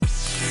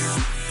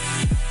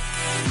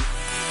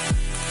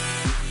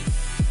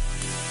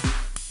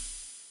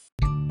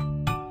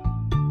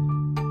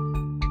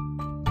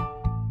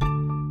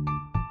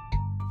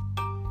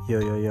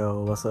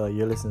Yo, what's up?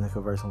 You're listening to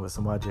Conversing with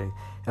Samaje,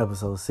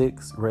 Episode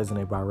 6,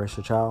 Resonate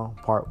Biracial Child,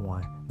 Part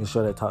 1. The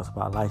show that talks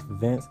about life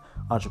events,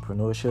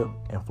 entrepreneurship,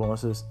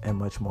 influencers, and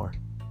much more.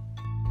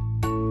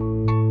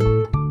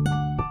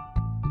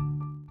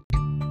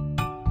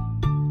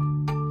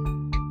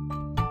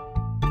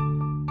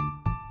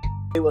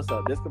 Hey, what's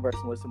up? This is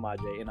Conversing with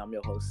Samaje, and I'm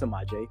your host,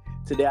 Samaje.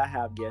 Today I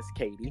have guest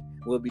Katie.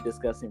 We'll be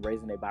discussing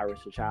Raising a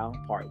Biracial Child,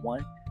 Part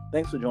 1.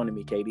 Thanks for joining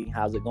me, Katie.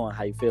 How's it going?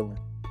 How you feeling?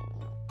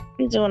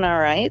 I'm doing all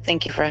right.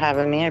 Thank you for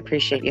having me. I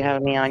appreciate you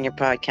having me on your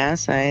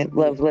podcast. I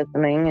love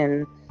listening,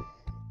 and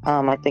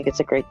I think it's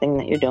a great thing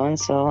that you're doing.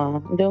 So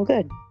I'm doing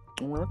good.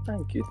 Well,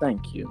 thank you.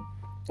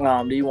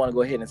 Do you want to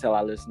go ahead and tell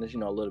our listeners, a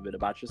little bit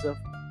about yourself?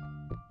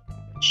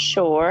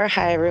 Sure.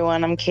 Hi,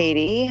 everyone. I'm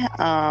Katie.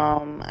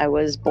 I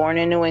was born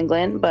in New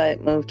England,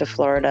 but moved to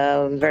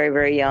Florida very,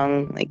 very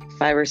young, like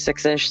 5 or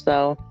 6-ish.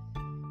 So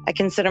I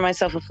consider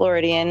myself a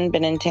Floridian.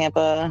 Been in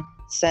Tampa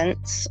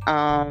since.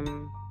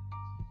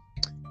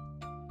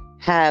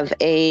 Have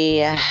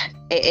a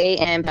AA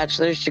and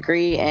bachelor's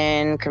degree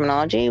in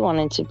criminology.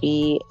 Wanted to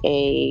be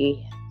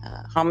a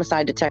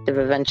homicide detective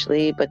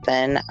eventually, but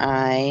then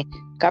I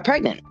got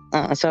pregnant.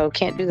 So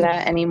can't do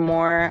that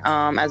anymore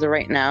as of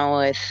right now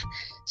with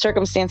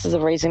circumstances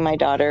of raising my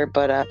daughter,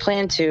 but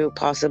plan to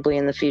possibly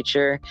in the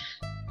future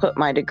put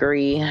my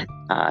degree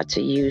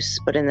to use.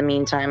 But in the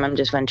meantime, I'm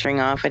just venturing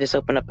off. I just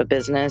opened up a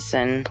business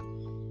and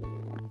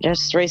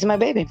just raising my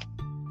baby.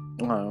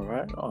 All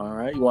right.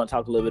 You want to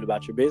talk a little bit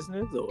about your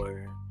business,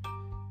 or?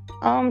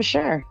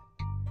 Sure.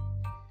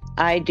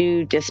 I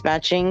do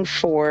dispatching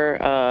for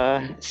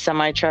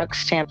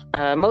semi-trucks,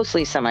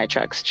 mostly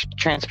semi-trucks,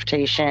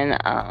 transportation.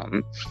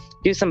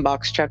 Do some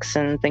box trucks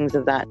and things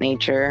of that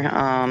nature.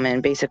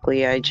 And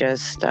basically, I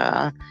just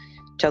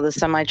tell the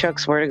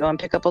semi-trucks where to go and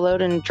pick up a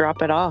load and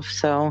drop it off.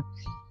 So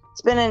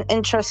it's been an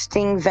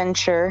interesting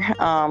venture,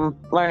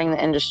 learning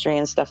the industry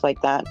and stuff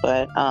like that.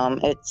 But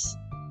it's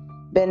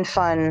been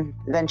fun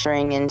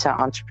venturing into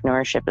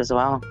entrepreneurship as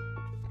well.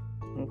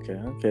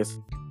 Okay.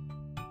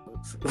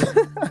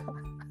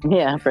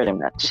 Yeah, pretty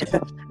much.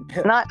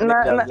 Not.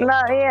 Yeah.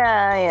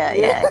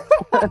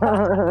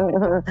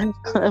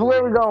 Where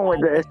are we going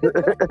with this?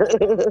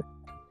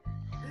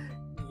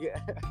 Yeah.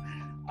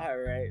 All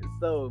right.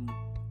 So,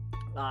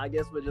 I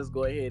guess we'll just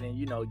go ahead and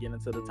get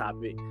into the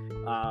topic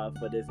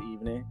for this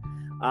evening.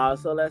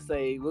 So let's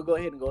say we'll go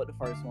ahead and go with the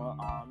first one.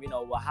 How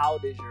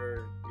old is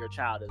your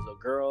child? Is a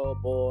girl,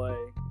 boy?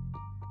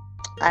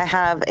 I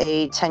have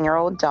a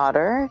 10-year-old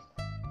daughter.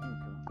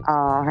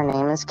 Her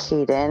name is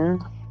Kaden,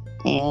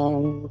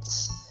 and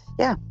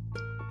yeah.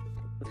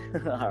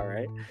 All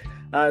right.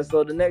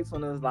 So the next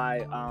one is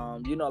like,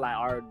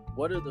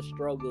 what are the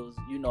struggles,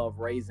 of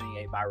raising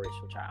a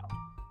biracial child?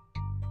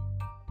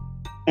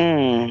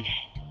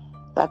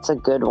 That's a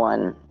good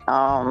one.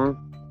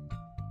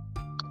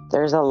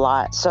 There's a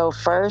lot. So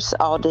first,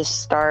 I'll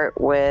just start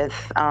with,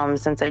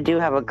 since I do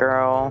have a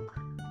girl,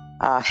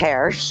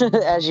 hair,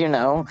 as you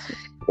know,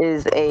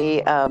 is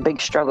a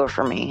big struggle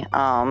for me.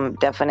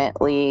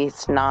 Definitely,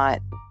 it's not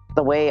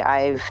the way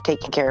I've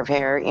taken care of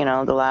hair,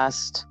 the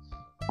last,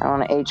 I don't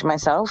want to age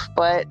myself,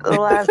 but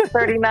the last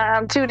 39,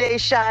 I'm 2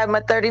 days shy of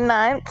my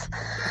 39th.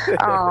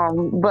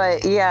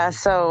 But yeah,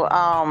 so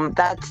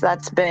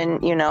that's been,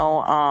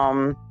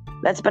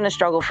 that's been a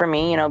struggle for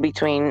me,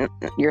 between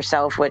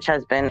yourself, which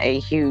has been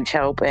a huge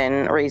help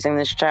in raising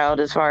this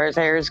child as far as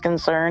hair is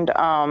concerned,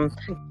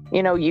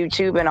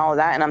 YouTube and all of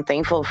that. And I'm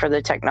thankful for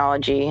the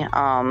technology,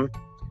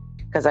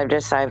 because I've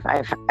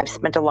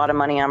spent a lot of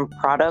money on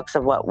products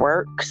of what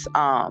works.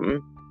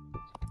 The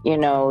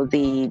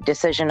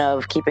decision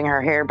of keeping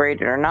her hair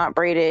braided or not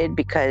braided,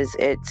 because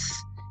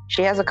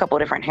she has a couple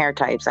of different hair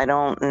types.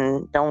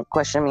 Don't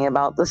question me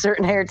about the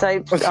certain hair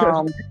types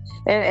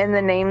and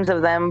the names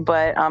of them,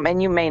 but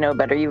and you may know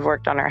better. You've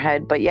worked on her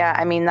head, but yeah,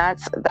 I mean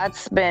that's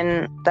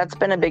been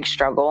a big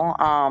struggle.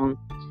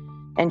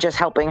 And just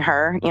helping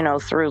her,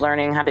 through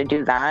learning how to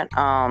do that.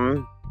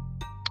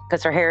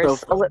 Because her hair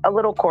is a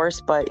little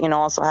coarse, but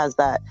also has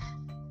that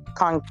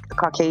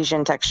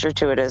Caucasian texture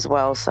to it as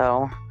well.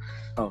 So.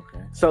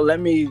 Okay. So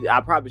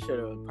I probably should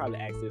have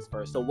asked this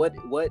first. So what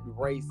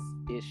race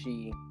is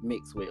she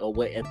mixed with, or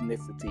what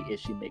ethnicity is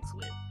she mixed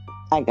with?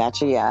 I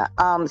got you. Yeah.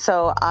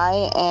 So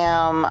I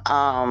am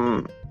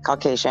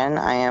Caucasian.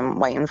 I am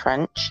white and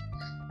French,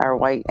 or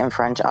white and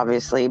French,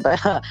 obviously, but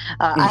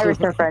Irish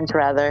and French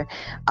rather.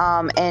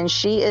 And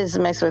she is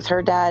mixed with,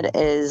 her dad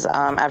is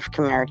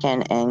African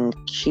American and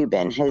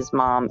Cuban. His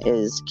mom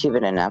is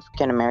Cuban and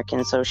African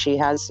American. So she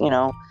has,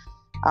 small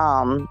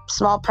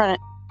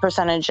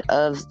percentage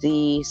of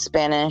the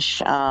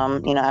Spanish,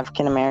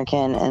 African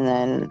American, and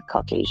then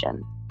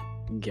Caucasian.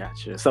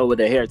 Gotcha. So with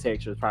the hair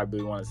texture,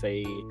 probably want to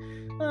say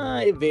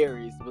it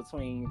varies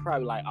between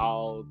probably like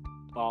all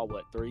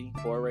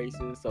 3-4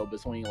 races. So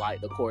between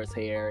like the coarse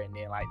hair and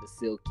then like the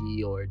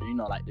silky, or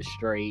like the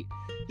straight,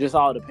 just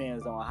all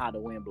depends on how the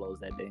wind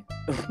blows that day.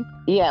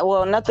 Yeah,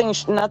 well, nothing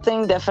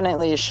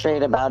definitely is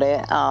straight about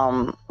it.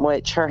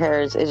 Which her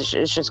hair is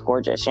just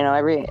gorgeous.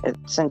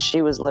 Since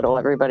she was little,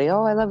 everybody,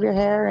 oh, I love your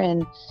hair,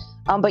 and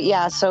But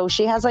yeah, so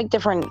she has like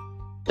different.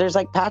 There's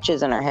like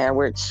patches in her hair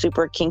where it's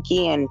super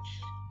kinky and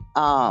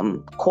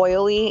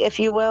coily, if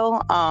you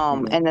will.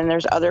 And then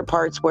there's other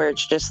parts where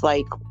it's just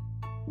like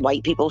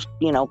white people,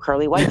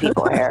 curly white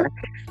people hair.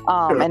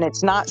 And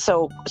it's not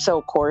so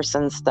coarse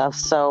and stuff.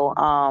 So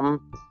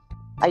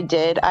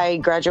I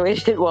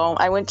graduated. Well,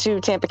 I went to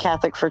Tampa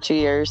Catholic for 2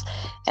 years,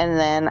 and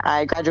then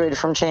I graduated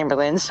from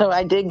Chamberlain. So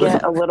I did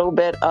get a little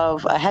bit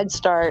of a head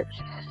start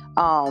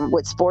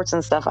with sports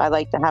and stuff. I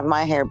like to have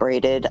my hair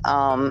braided.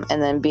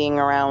 And then being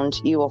around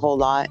you a whole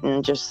lot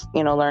and just,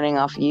 learning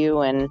off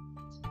you and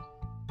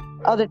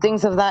other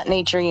things of that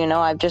nature,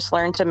 I've just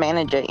learned to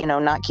manage it,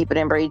 not keep it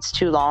in braids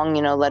too long,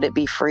 let it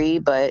be free.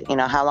 But,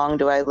 how long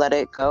do I let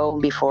it go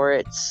before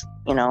it's,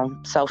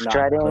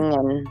 self-dreading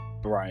and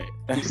right.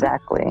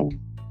 Exactly.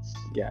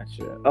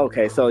 Gotcha.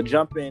 Okay, so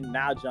jumping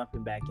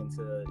back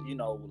into,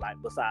 like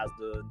besides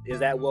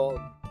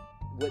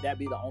would that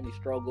be the only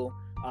struggle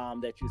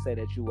that you say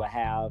that you would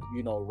have,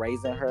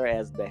 raising her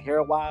as the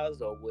hair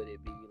wise, or would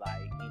it be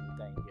like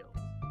anything else?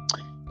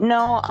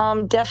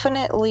 No,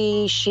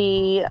 definitely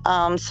she,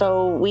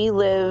 so we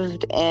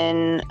lived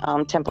in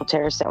Temple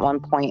Terrace at one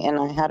point, and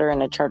I had her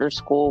in a charter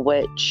school,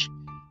 which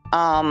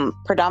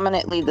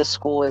predominantly the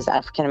school is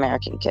African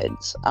American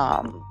kids.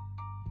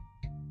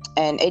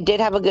 And it did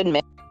have a good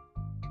mix.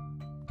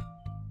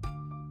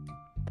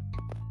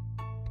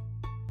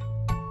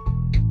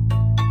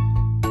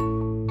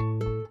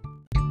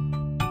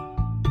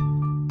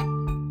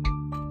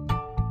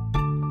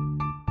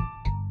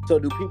 So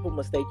do people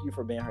mistake you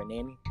for being her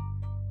nanny?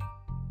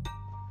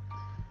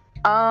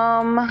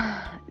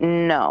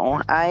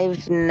 No,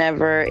 I've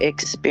never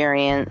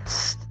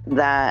experienced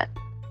that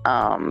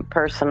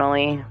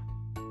personally.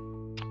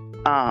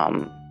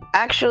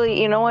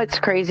 Actually, you know what's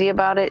crazy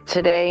about it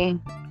today?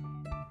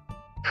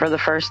 For the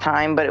first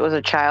time, but it was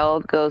a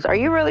child goes, "Are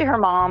you really her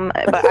mom?"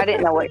 But I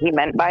didn't know what he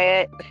meant by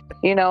it,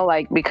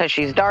 like because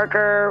she's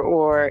darker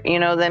or,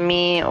 than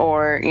me,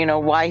 or,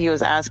 why he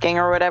was asking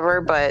or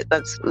whatever. But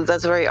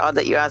that's very odd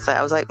that you asked that.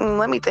 I was like,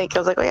 let me think. I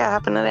was like, oh yeah, it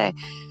happened today.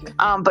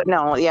 But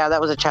no, yeah,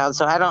 that was a child.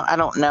 So I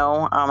don't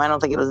know. I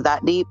don't think it was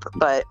that deep,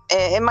 but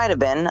it might have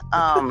been.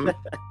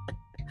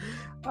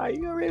 Are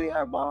you really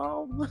her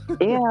mom?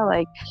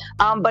 Yeah,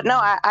 but no,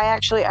 I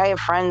actually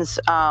have friends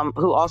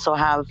who also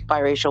have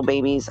biracial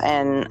babies,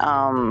 and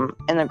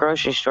in the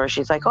grocery store,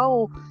 she's like,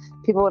 oh,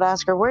 people would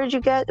ask her, where'd you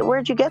get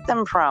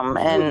them from?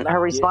 And her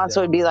response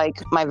would be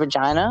like, my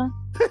vagina.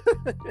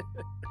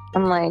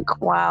 I'm like,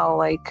 wow,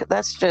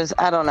 that's just,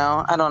 I don't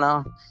know.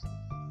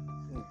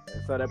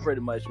 So that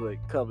pretty much would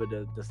cover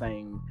the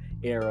same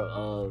era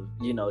of,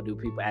 do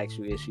people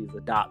actually issues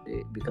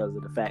adopted because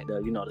of the fact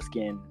that, the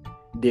skin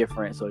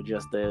difference or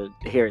just the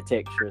hair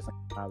textures and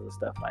kinds of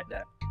stuff like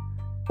that.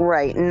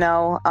 Right.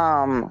 No,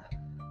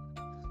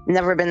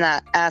 never been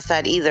asked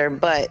that either.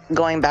 But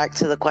going back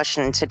to the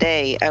question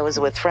today, I was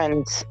with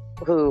friends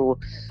who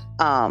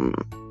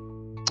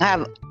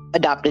have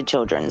adopted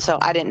children. So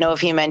I didn't know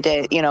if he meant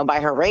it, by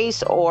her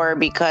race or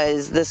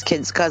because this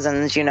kid's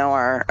cousins,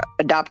 are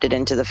adopted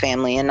into the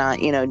family and not,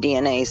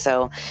 DNA.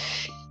 So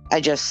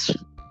I just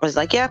was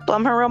like, yep,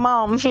 I'm her real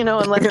mom,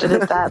 and left it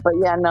at that. But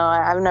yeah, no,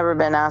 I've never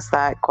been asked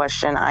that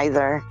question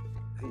either.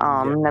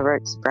 Never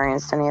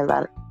experienced any of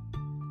that.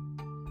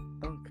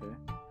 Okay.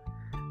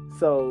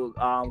 So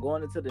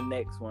going into the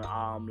next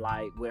one,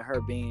 like with her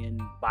being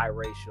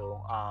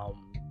biracial,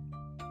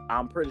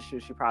 I'm pretty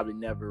sure she probably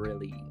never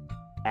really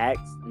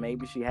asked.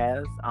 Maybe she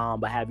has,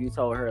 but have you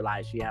told her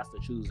like she has to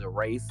choose a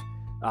race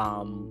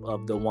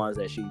of the ones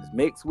that she's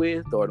mixed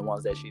with or the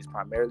ones that she's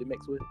primarily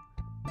mixed with?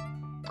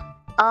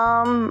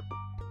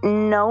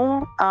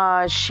 No,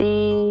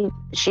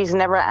 she's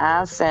never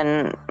asked,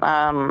 and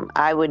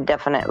I would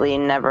definitely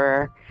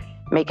never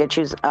make her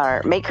choose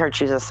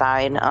a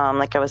side.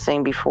 Like I was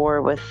saying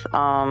before, with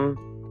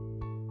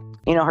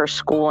her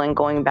school and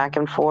going back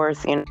and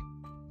forth,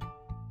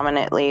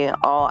 predominantly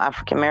all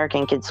African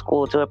American kids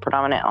school to a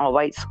predominant all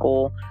white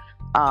school.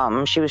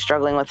 She was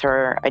struggling with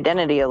her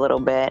identity a little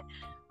bit.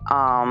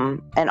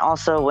 And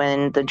also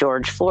when the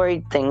George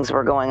Floyd things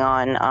were going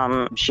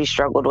on, she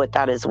struggled with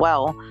that as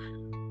well.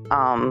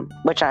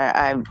 Which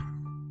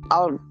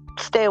I'll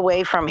stay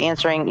away from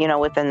answering,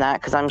 within that,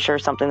 because I'm sure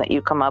something that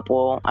you come up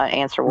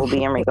answer will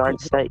be in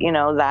regards to,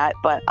 that.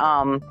 But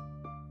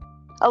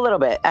a little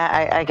bit,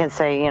 I can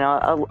say,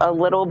 a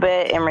little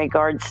bit in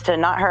regards to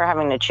not her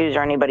having to choose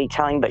or anybody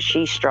telling, but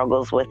she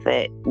struggles with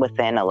it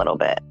within a little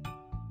bit.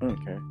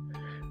 Okay.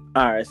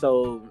 All right.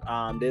 So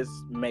this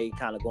may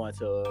kind of go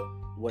into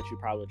what you're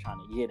probably trying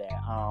to get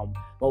at.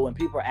 But when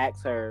people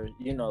ask her,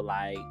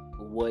 like,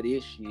 what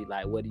is she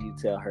like? What do you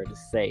tell her to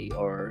say,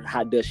 or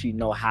how does she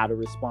know how to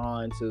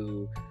respond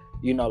to,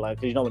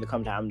 like, because when it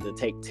comes time to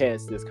take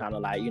tests, it's kind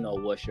of like,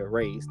 what's your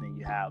race? Then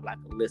you have like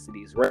a list of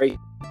these races.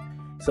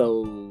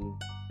 So,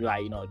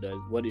 like,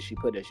 what does she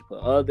put? Does she put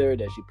other?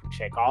 Does she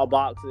check all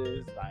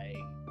boxes? Like,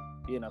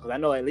 because I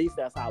know at least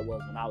that's how it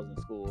was when I was in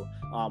school,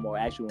 or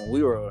actually when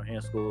we were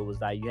in school, it was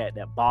like you had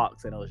that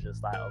box and it was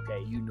just like, okay,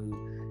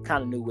 you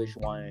kind of knew which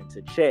one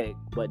to check,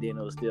 but then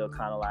it was still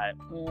kind of like,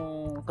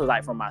 because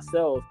like for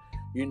myself,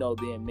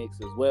 being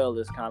mixed as well,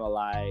 it's kind of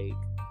like,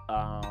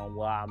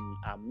 well,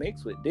 I'm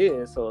mixed with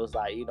this, so it's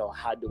like,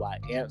 how do I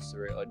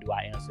answer it, or do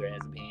I answer it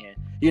as being,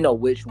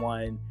 which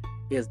one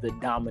is the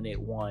dominant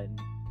one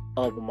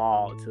of them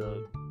all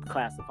to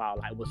classify,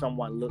 like when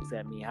someone looks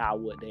at me, how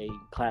would they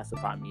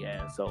classify me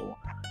as? So,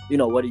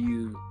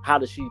 how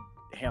does she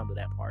handle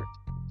that part?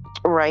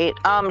 Right.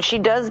 She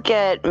does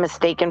get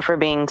mistaken for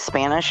being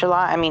Spanish a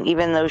lot. I mean,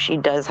 even though she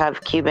does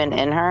have Cuban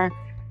in her,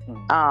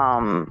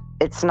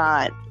 it's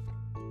not,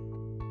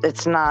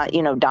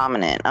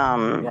 dominant.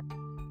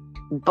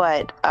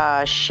 But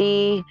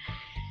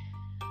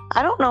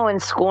I don't know in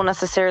school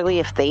necessarily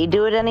if they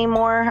do it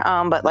anymore,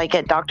 but like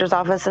at doctor's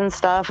office and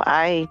stuff,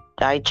 I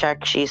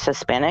check she's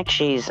Hispanic,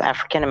 she's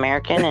African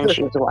American, and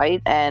she's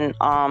white. And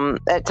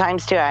at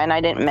times too, and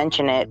I didn't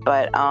mention it,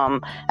 but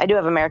I do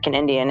have American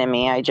Indian in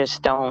me. I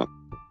just don't,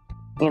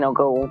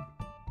 go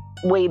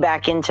way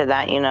back into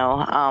that,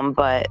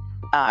 but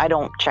I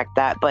don't check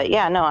that. But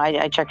yeah, no,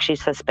 I check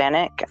she's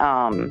Hispanic,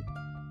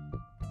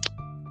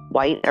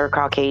 white or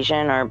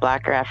Caucasian or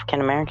Black or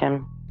African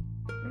American.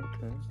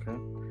 Okay.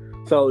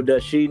 So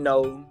does she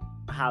know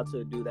how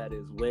to do that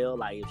as well?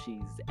 Like if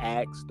she's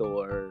asked,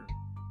 or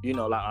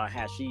or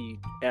has she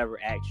ever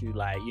asked you,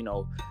 like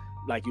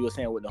like you were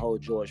saying with the whole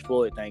George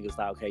Floyd thing, it's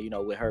like, okay,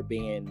 with her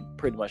being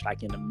pretty much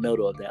like in the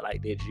middle of that,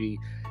 like did she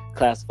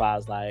classify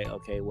as like,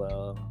 okay,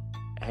 well,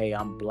 hey,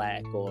 I'm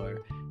Black,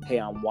 or hey,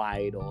 I'm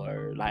white,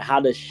 or like how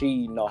does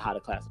she know how to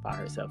classify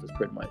herself? Is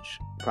pretty much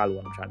probably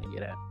what I'm trying to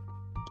get at.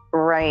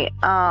 Right.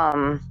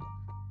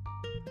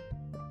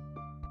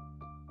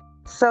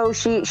 So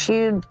she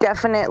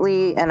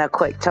definitely in a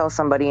quick tell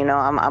somebody,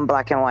 I'm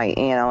Black and white,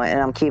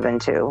 and I'm Cuban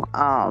too.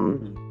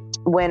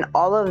 When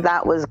all of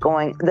that was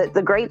going,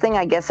 the great thing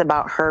I guess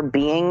about her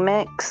being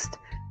mixed,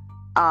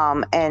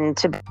 and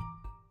to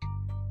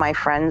my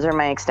friends or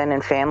my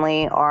extended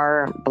family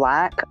are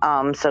Black,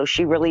 so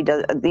she really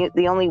does,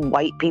 the only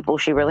white people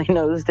she really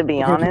knows, to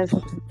be honest,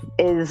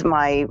 is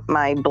my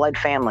blood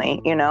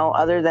family,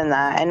 other than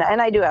that. And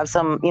I do have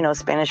some,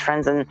 Spanish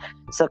friends and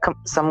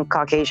some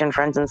Caucasian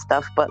friends and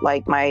stuff, but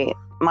like my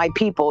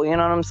people, you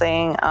know what I'm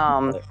saying?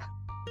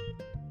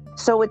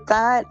 So with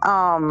that,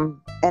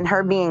 and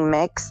her being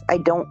mixed, I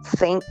don't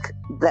think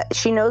that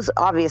she knows,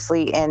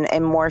 obviously,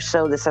 and more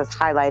so this has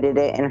highlighted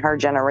it in her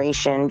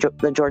generation,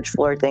 the George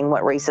Floyd thing,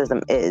 what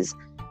racism is.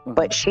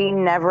 But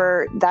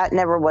that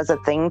never was a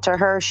thing to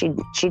her. She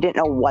didn't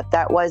know what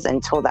that was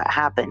until that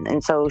happened.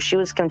 And so she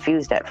was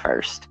confused at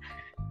first.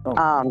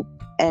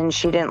 And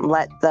she didn't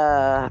let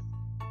I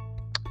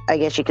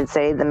guess you could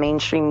say, the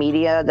mainstream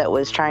media that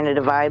was trying to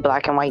divide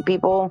Black and white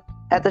people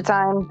at the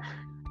time,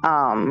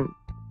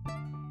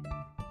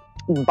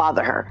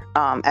 bother her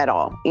at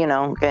all,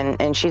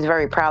 and she's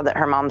very proud that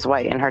her mom's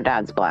white and her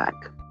dad's Black.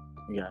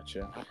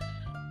 Gotcha.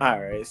 All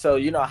right. So,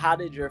 how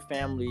did your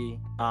family,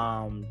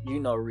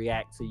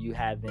 react to you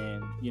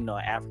having,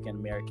 African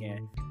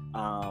American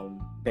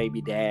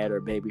baby dad or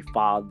baby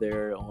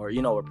father, or,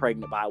 were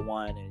pregnant by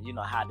one, and,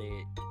 how did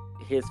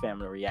his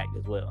family react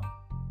as well?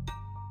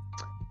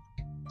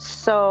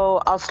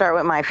 So I'll start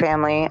with my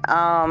family.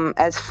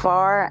 As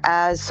far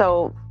as,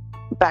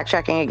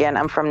 backtracking again,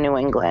 I'm from New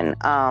England,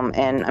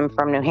 and I'm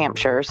from New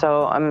Hampshire.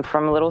 So I'm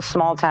from a little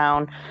small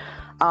town,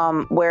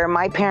 where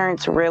my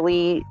parents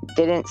really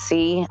didn't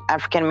see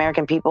African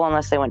American people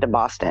unless they went to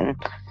Boston,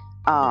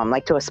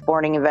 like to a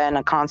sporting event,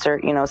 a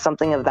concert,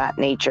 something of that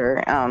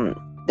nature.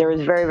 There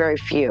was very, very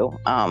few,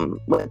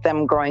 with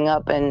them growing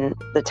up in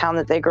the town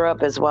that they grew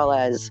up, as well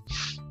as,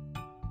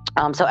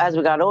 so as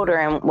we got older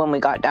and when we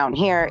got down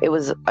here, it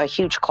was a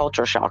huge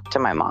culture shock to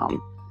my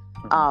mom.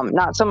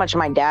 Not so much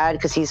my dad,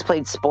 because he's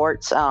played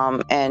sports,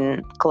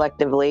 and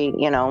collectively,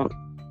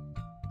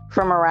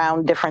 from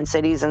around different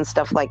cities and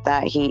stuff like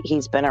that,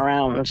 he's been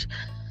around.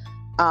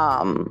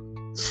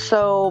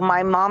 So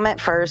my mom at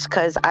first,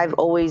 because I've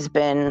always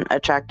been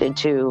attracted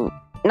to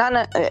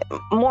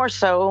more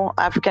so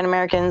African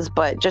Americans,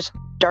 but just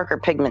darker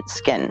pigment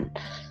skin.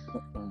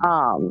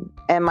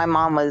 And my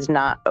mom was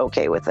not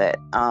okay with it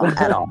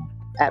at all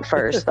at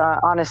first,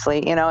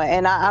 honestly, and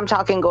I'm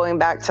talking going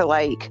back to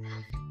like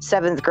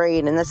 7th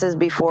grade, and this is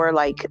before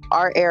like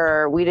our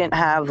era. We didn't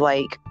have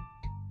like,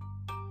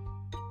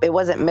 it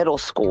wasn't middle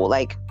school.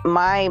 Like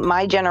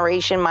my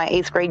generation, my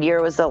 8th grade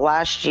year was the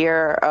last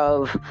year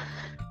of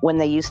when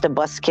they used to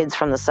bus kids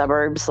from the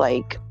suburbs.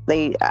 Like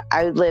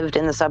I lived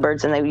in the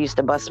suburbs, and they used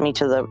to bus me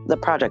to the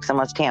projects in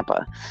West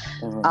Tampa.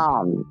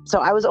 So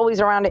I was always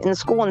around it in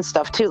school and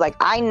stuff too. Like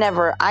I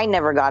never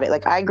got it.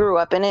 Like I grew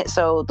up in it.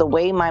 So the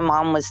way my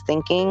mom was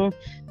thinking,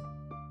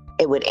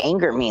 it would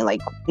anger me.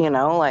 Like,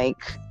 like,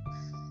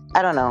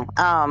 I don't know.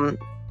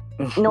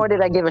 Nor did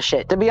I give a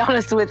shit, to be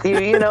honest with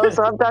you,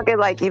 So I'm talking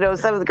like,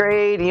 7th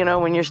grade,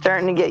 when you're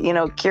starting to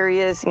get,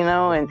 curious,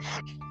 and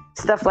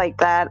stuff like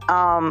that.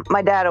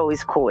 My dad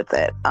always cool with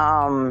it.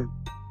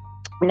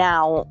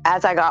 Now,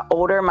 as I got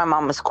older, my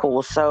mom was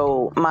cool.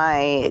 So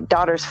my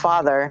daughter's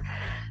father,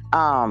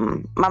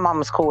 my mom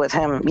was cool with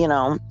him,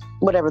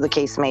 whatever the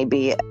case may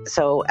be.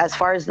 So as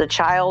far as the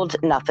child,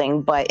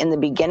 nothing. But in the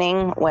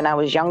beginning, when I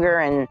was younger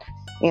and,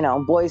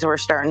 boys were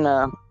starting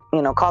to,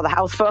 call the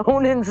house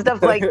phone and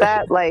stuff like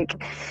that, like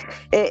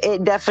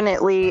it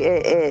definitely,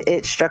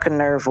 it struck a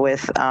nerve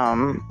with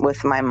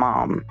my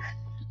mom.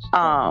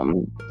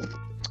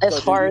 As So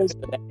do far you as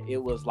feel that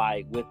it was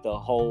like with the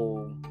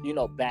whole,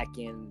 back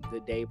in the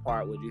day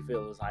part, would you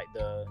feel it was like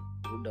the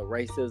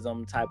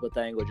racism type of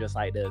thing, or just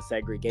like the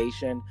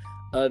segregation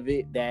of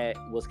it that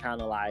was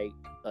kind of like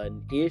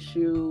an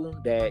issue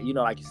that,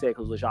 like you said,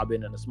 because with y'all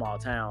being in a small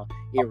town,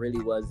 it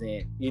really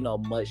wasn't,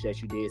 much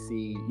that you did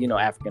see,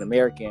 African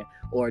American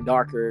or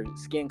darker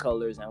skin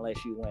colors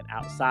unless you went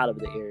outside of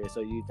the area.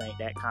 So you think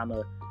that kind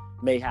of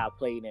may have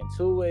played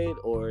into it,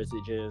 or is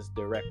it just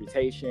the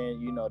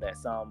reputation, that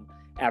some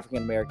African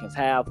Americans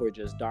have, or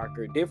just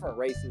darker, different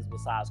races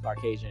besides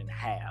Caucasian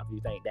have?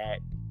 You think that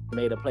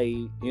may have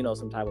played,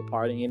 some type of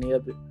part in any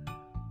of it?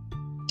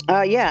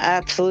 Yeah,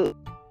 absolutely.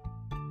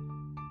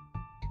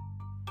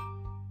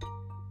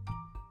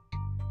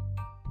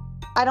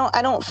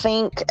 I don't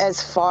think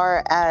as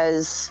far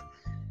as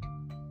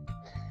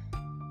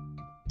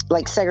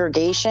like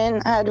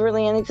segregation had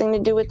really anything to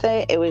do with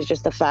it. It was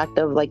just the fact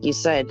of, like you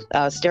said,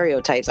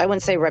 stereotypes. I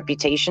wouldn't say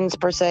reputations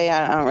per se.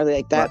 I don't really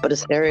like that, but a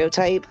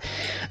stereotype.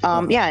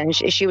 Yeah, and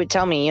she would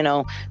tell me,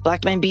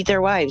 black men beat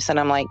their wives, and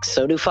I'm like,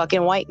 so do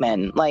fucking white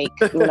men. Like,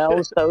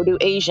 so do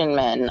Asian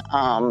men.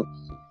 And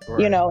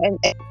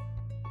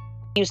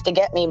used to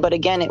get me, but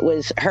again, it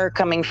was her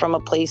coming from a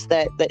place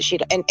that she,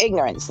 and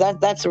ignorance,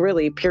 that's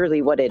really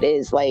purely what it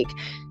is, like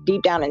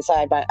deep down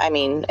inside. But I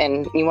mean,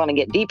 and you want to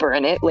get deeper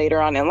in it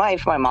later on in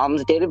life, my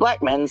mom's dated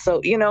black men,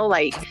 so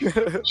like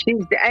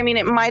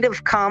it might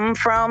have come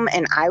from,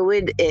 and I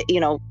would,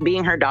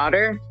 being her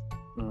daughter,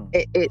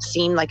 it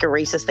seemed like a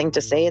racist thing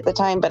to say at the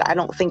time, but I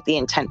don't think the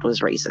intent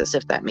was racist,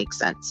 if that makes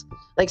sense.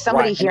 Like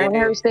somebody hearing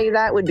her say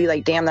that would be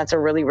like, damn, that's a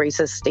really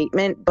racist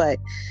statement. But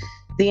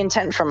the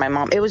intent from my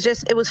mom, it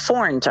was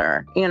foreign to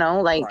her,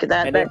 like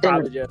that. And that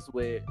probably just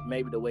with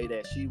maybe the way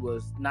that she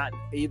was not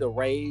either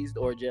raised,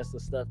 or just the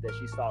stuff that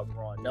she saw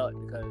growing up,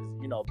 because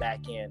back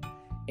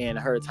in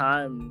her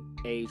time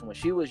age when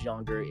she was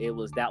younger,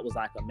 that was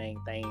like a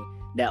main thing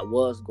that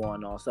was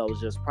going on. So it was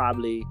just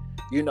probably,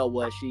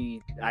 what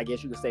she, I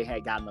guess you could say,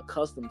 had gotten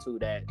accustomed to,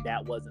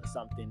 that wasn't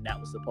something that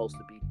was supposed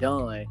to be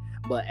done.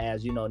 But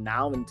as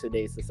now in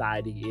today's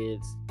society,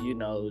 it's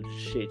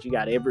shit, you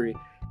got every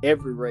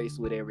race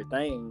with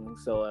everything,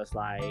 so it's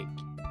like,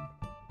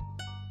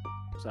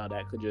 so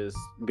that could just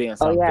be in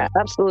something. Oh yeah,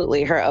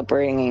 absolutely. Her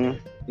upbringing,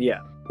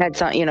 had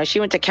some, she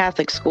went to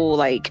Catholic school,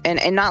 like,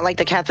 and not like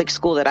the Catholic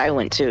school that I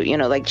went to,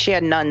 like she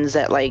had nuns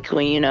that, like,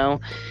 when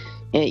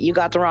you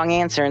got the wrong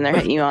answer and they're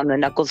hitting you on the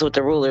knuckles with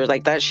the ruler,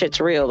 like that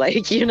shit's real,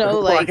 like,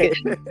 like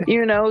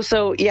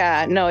so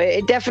yeah, no,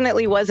 it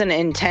definitely wasn't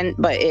intent,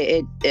 but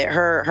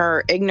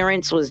her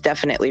ignorance was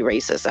definitely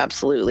racist,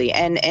 absolutely.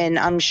 And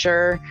I'm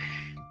sure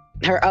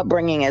her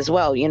upbringing as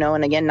well,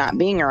 and again, not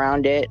being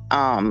around it,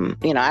 I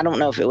don't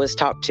know if it was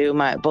talked to.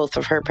 Both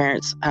of her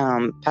parents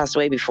passed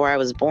away before I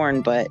was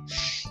born, but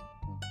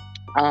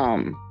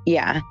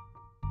yeah.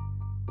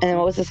 And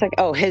what was this like?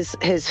 Oh,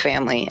 his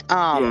family.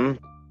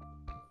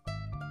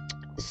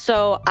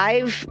 So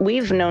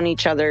we've known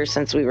each other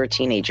since we were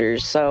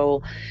teenagers.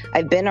 So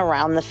I've been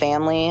around the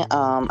family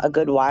a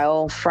good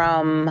while.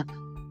 From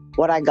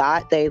what I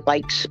got, they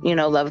liked,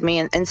 loved me,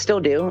 and still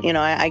do.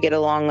 I get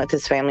along with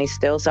his family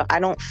still. So I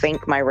don't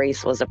think my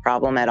race was a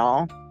problem at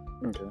all.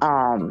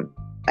 Okay.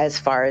 As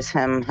far as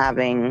him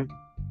having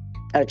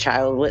a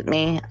child with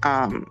me,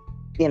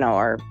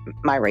 or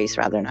my race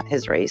rather, not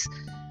his race.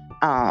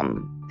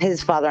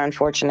 His father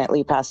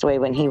unfortunately passed away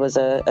when he was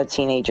a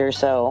teenager.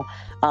 So,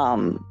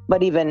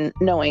 but even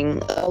knowing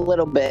a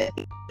little bit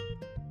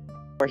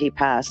before he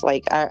passed,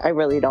 like I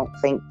really don't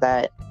think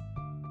that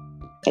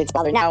it's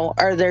bothering. Now,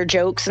 are there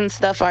jokes and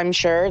stuff? I'm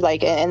sure,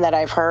 like, and that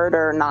I've heard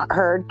or not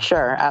heard.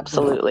 Sure,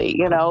 absolutely.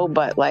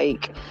 But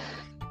like,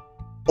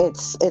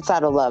 it's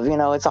out of love.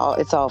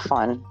 It's all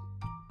fun.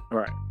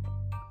 Right.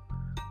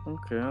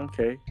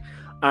 Okay.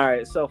 All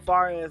right. So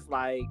far as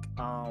like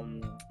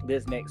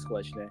this next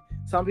question,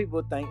 some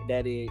people think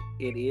that it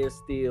is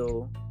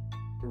still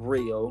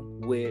real,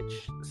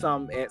 which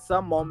at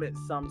some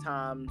moments,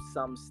 sometimes,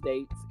 some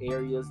states,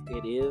 areas,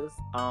 it is.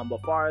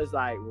 But far as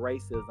like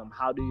racism,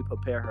 how do you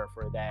prepare her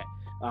for that?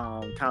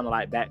 Kind of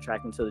like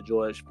backtracking to the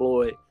George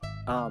Floyd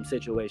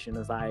situation,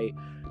 is like,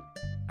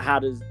 how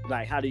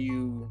do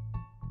you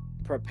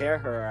prepare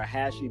her, or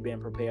has she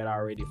been prepared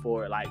already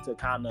for it? Like, to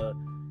kind of,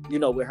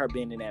 with her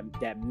being in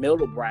that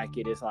middle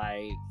bracket, it's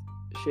like,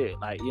 shit,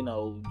 like,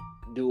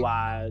 do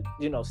I,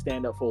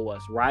 stand up for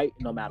what's right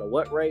no matter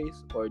what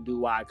race, or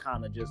do I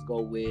kind of just go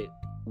with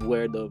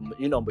where the,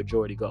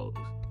 majority goes?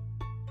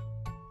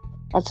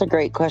 That's a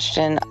great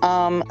question.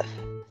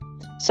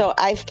 So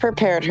I've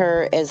prepared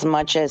her as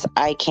much as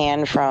I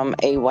can from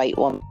a white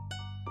woman,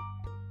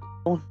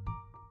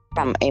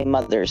 from a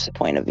mother's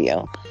point of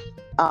view.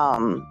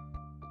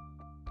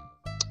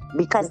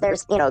 Because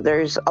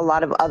there's a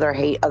lot of other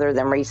hate other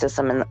than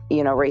racism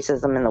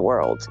in the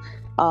world.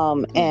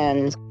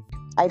 And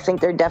I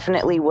think there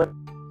definitely would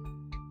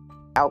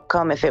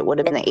outcome if it would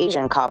have been the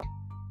Asian cop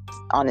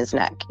on his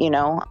neck,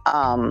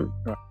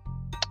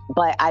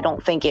 but I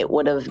don't think it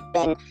would have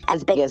been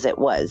as big as it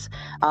was.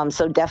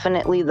 So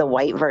definitely the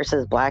white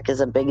versus black is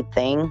a big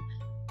thing.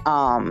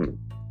 I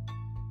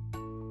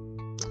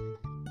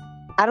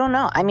don't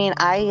know. I mean,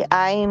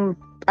 I'm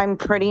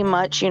pretty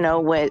much,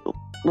 with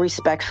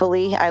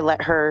respectfully, I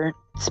let her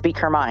speak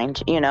her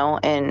mind,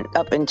 and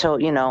up until,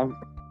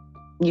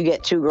 you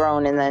get too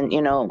grown and then,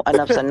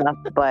 enough's enough.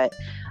 But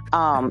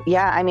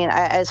yeah, I mean,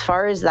 as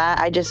far as that,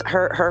 I just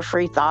her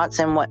free thoughts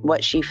and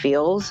what she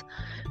feels.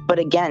 But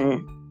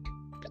again,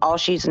 all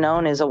she's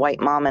known is a white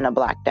mom and a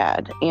black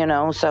dad,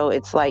 so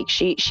it's like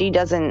she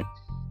doesn't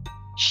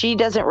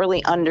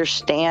really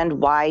understand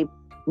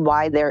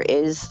why there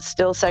is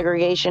still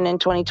segregation in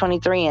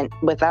 2023, and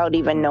without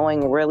even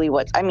knowing really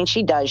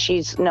she does.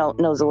 She's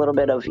knows a little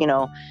bit of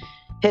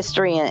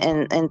history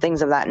and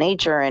things of that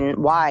nature, and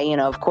why,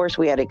 of course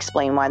we had to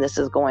explain why this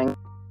is going.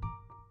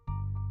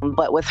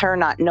 But with her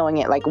not knowing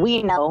it like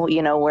we know,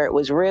 where it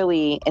was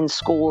really in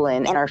school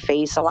and in our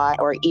face a lot,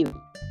 or even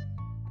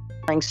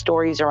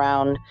stories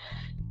around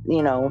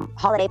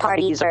holiday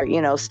parties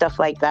or stuff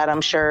like that.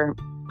 I'm sure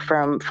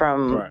from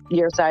right.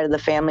 Your side of the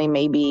family,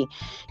 maybe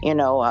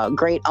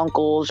great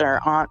uncles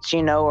or aunts,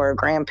 or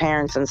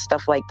grandparents and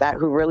stuff like that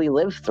who really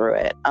lived through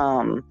it.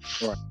 Right.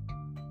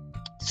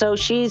 So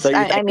she's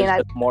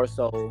more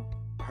so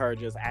her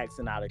just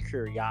acting out of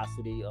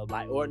curiosity of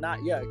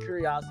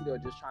curiosity, or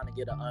just trying to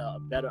get a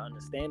better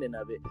understanding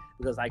of it,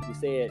 because like you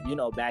said,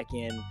 back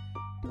in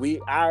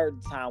our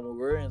time when we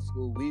were in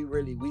school,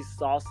 we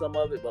saw some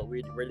of it, but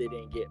we really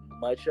didn't get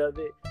much of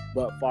it.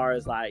 But far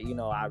as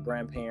our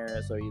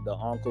grandparents or either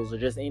uncles or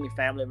just any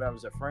family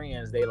members or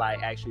friends, they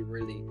actually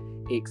really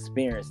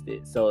experienced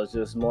it. So it's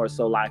just more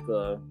so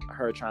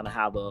her trying to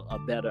have a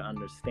better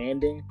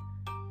understanding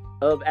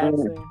of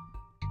acting.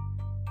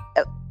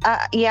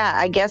 Yeah,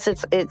 I guess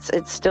it's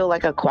still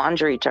like a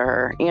quandary to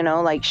her,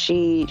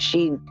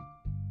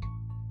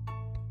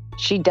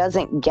 she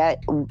doesn't get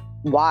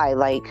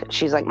why,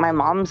 she's like, my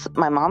mom's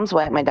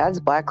white, my dad's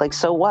black,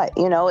 so what,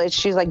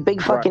 she's like,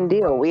 big fucking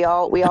deal, we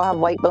all have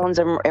white bones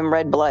and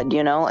red blood,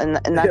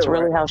 and that's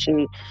really how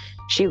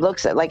she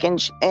looks at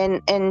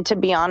and to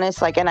be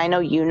honest, and I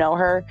know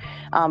her,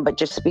 but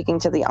just speaking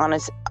to the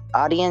honest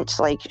audience,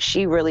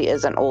 she really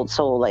is an old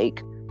soul.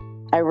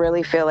 I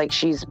really feel like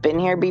she's been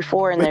here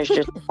before, and there's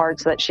just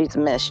parts that she's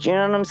missed. You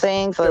know what I'm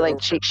saying? So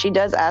she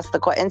does ask the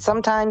question, and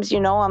sometimes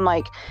I'm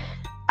like,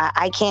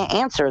 I can't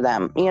answer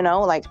them.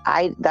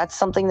 That's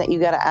something that you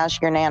got to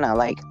ask your nana.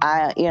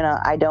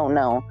 I don't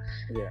know.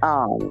 Yeah.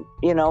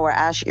 Or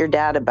ask your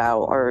dad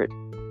about, or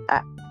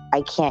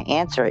I can't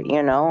answer it.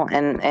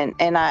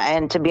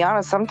 And to be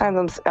honest,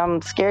 sometimes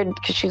I'm scared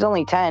because she's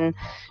only 10.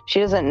 She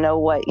doesn't know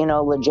what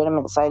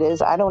legitimate site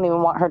is. I don't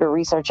even want her to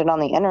research it on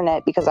the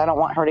internet because I don't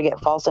want her to get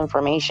false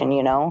information.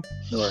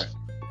 Right.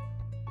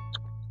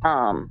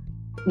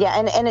 Yeah,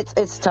 and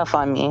it's tough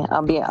on me.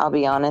 I'll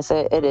be honest.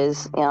 It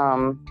is.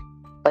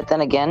 But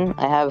then again,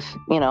 I have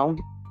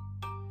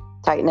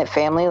tight knit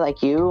family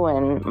like you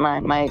and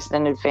my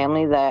extended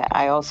family that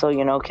I also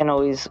can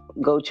always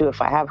go to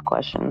if I have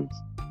questions.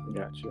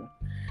 Gotcha.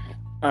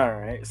 All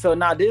right. So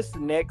now this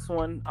next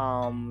one,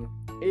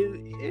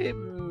 it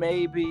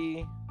may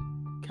be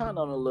kind of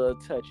on a little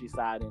touchy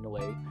side in a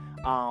way.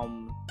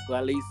 Well,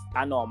 at least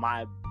I know on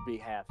my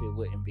behalf it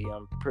wouldn't be.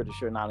 I'm pretty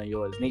sure not on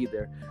yours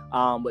neither.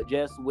 But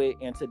just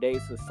in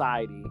today's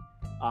society,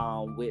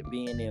 with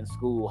being in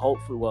school,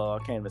 hopefully, well, I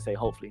can't even say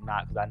hopefully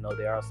not, because I know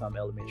there are some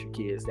elementary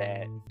kids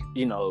that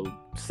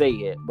say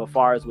it. But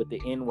far as with the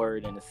N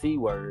word and the C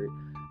word,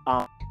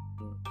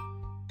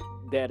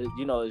 that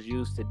is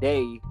used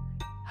today,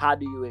 how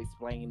do you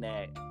explain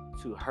that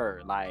to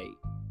her?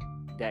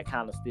 That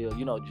kind of still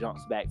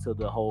jumps back to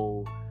the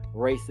whole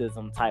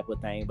racism type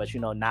of thing. But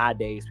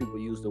nowadays people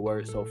use the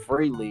word so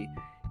freely,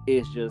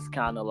 it's just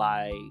kind of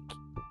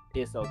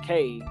it's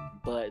okay,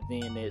 but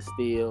then it's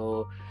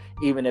still,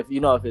 even if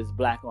if it's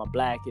black on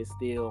black, it's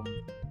still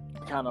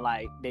kind of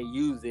they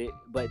use it.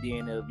 But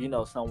then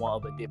if someone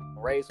of a different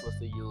race was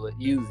to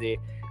use it,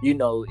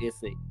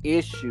 it's an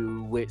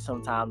issue, which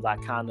sometimes I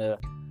kind of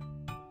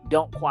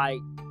don't quite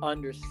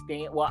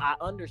understand. Well, I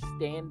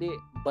understand it,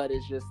 but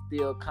it's just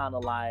still kind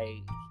of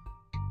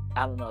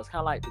I don't know. It's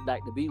kind of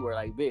like the B word,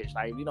 bitch.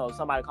 If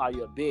somebody call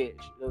you a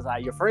bitch, it's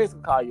your friends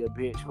can call you a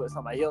bitch, but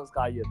somebody else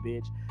call you a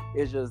bitch.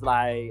 It's just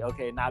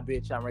okay, not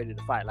bitch, I'm ready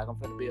to fight. I'm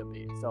finna be a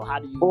bitch. So how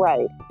do you?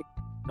 Right.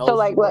 So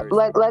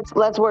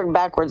let's work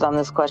backwards on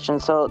this question.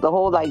 So the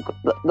whole the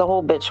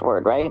whole bitch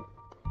word, right?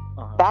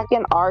 Uh-huh. Back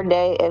in our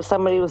day, if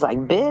somebody was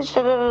bitch,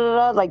 da,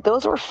 da, da, da,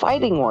 those were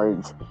fighting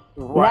words.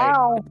 Right.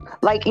 Now,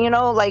 back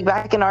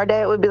in our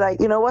day, it would be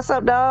what's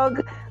up,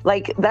 dog?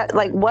 Like that,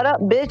 like what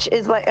up, bitch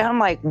is like, and I'm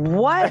like,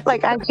 what?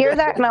 Like I hear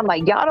that and I'm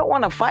like, y'all don't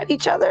want to fight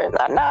each other?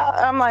 Nah.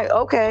 I'm like,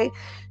 okay.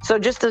 So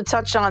just to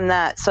touch on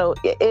that, so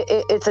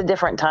it's a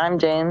different time,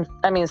 James.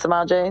 I mean,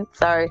 Samal J.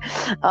 Sorry,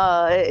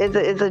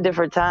 it's a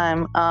different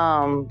time.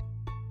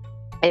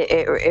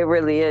 It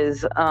really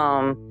is.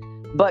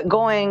 But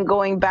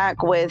going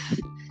back with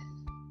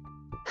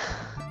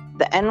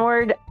the N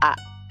word,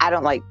 I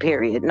don't like,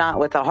 period. Not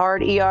with a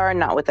hard ER,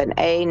 not with an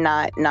A,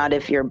 not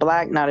if you're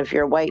black, not if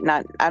you're white,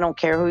 not, I don't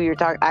care who you're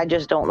talking. I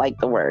just don't like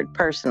the word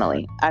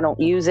personally. I don't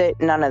use it,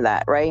 none of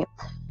that, right?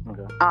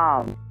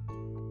 Okay.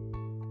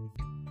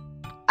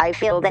 I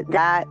feel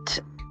that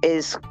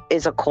is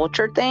a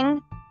culture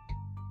thing.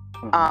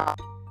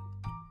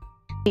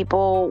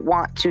 People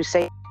want to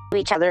say to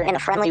each other in a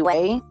friendly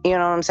way, you know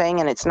what I'm saying?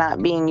 And it's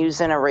not being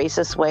used in a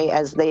racist way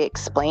as they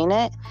explain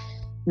it,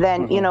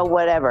 then, you know,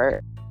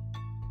 whatever.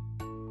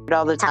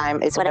 All the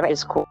time, it's whatever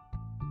is cool.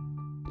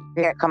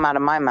 Hear it come out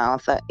of my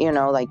mouth, you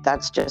know, like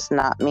that's just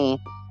not me.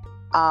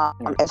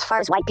 As far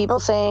as white people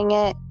saying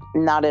it,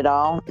 not at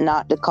all.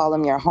 Not to call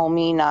them your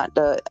homie, not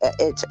to,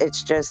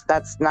 it's just,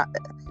 that's not,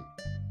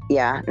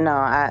 yeah,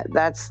 no,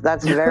 that's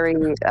very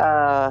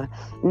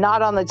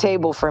not on the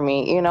table for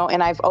me, you know,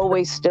 and I've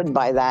always stood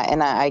by that,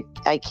 and I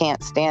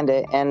can't stand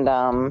it. And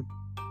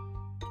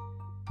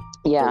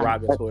yeah,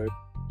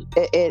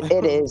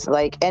 it is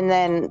like, and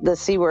then the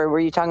C word, were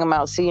you talking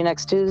about see you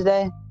next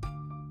Tuesday?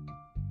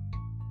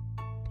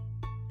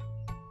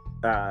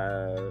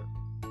 Well,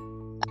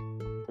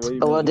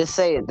 just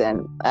say it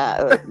then.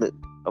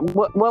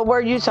 What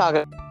were you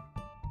talking?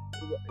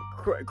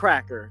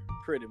 Cracker,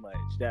 pretty much.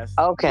 That's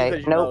okay.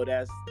 Because, you know,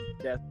 that's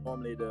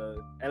normally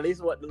at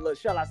least what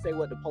shall I say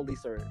what the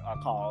police are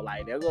called.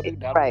 Like they're gonna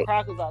do right.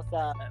 Crackers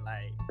outside.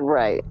 Like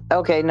right.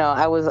 Okay. No,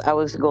 I was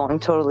going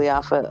totally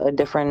off a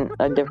different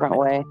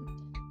way.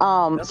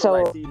 That's so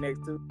what I see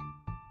next to.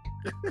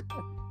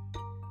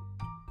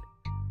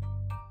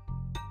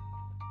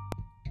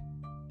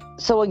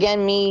 So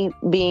again, me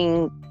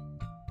being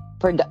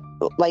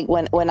like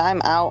when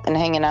I'm out and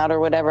hanging out or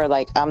whatever,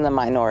 like I'm the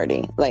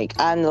minority. Like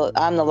I'm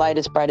the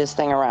lightest, brightest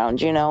thing around,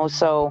 you know?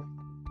 So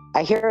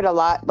I hear it a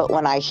lot, but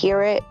when I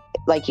hear it,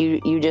 like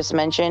you just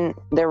mentioned,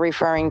 they're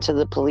referring to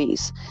the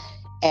police.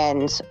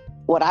 And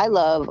what I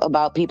love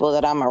about people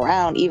that I'm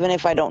around, even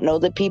if I don't know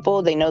the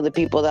people, they know the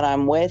people that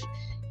I'm with.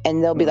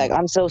 And they'll be like,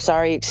 I'm so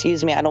sorry,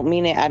 excuse me, I don't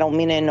mean it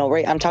in no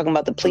way. I'm talking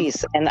about the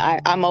police. And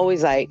I'm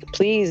always like,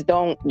 please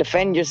don't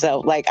defend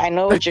yourself. Like, I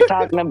know what you're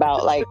talking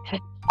about. Like,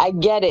 I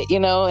get it, you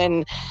know?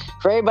 And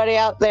for everybody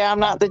out there, I'm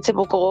not the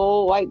typical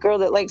old white girl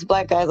that likes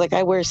black guys. Like,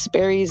 I wear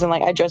Sperry's and,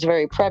 like, I dress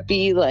very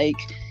preppy. Like,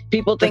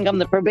 people think I'm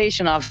the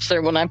probation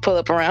officer when I pull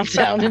up around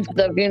town and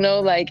stuff, you know?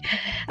 Like,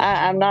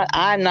 I'm not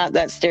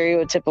that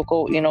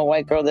stereotypical, you know,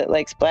 white girl that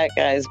likes black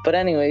guys. But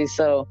anyway,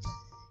 so,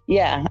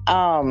 yeah.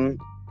 And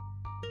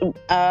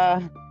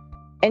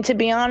to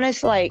be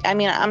honest, like, I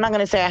mean, I'm not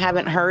gonna say I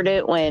haven't heard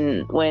it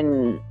when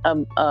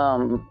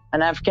an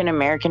African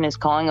American is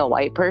calling a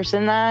white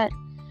person that.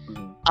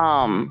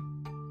 I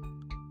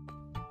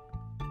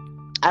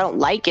don't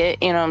like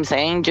it, you know what I'm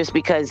saying? Just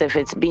because if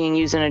it's being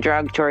used in a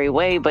derogatory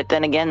way, but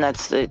then again,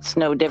 it's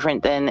no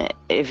different than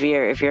if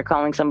you're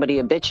calling somebody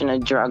a bitch in a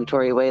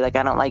derogatory way. Like,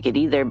 I don't like it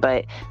either.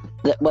 But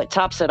what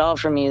tops it all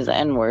for me is the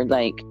N-word.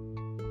 Like,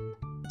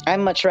 I'd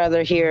much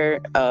rather hear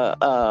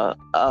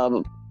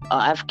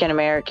African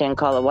American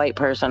call a white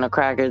person a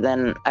cracker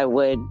than I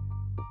would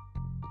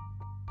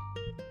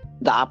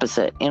the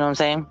opposite. You know what I'm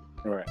saying?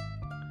 Right.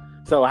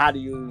 So how do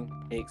you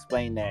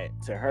explain that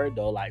to her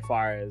though? Like,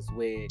 far as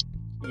with,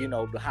 you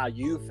know, how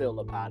you feel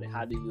about it,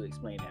 how do you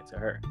explain that to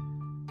her?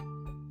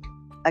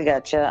 I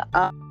gotcha.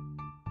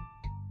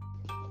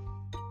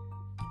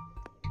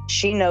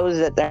 She knows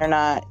that they're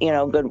not, you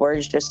know, good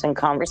words just in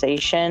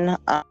conversation.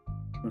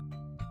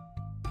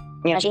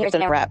 You know, she hears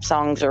it in rap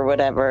songs or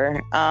whatever.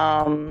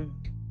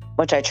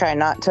 Which I try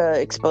not to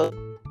expose.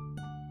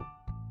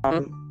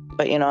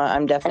 But, you know,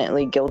 I'm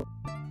definitely guilty.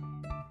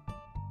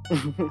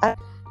 I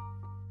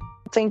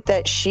think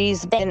that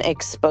she's been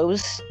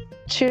exposed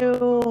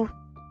to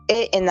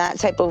it in that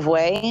type of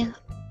way,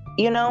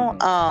 you know?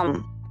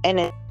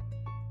 And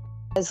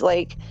it's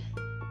like,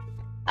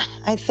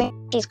 I think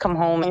she's come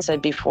home and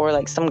said before,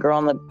 like, some girl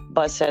on the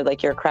bus said,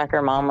 like, you're a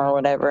cracker mom or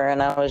whatever.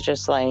 And I was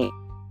just like,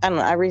 I don't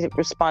know, I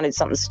responded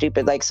something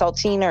stupid, like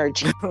saltine or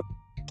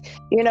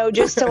you know,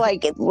 just to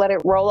like let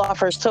it roll off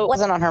her, so it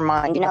wasn't on her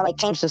mind, you know, like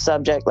change the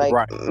subject, like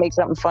right. Make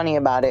something funny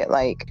about it,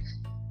 like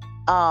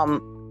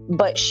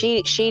but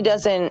she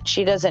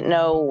doesn't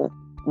know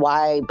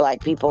why black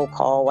people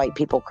call white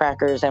people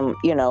crackers, and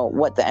you know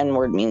what the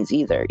N-word means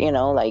either, you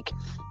know, like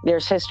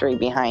there's history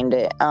behind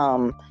it.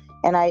 And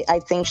I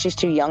think she's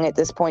too young at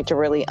this point to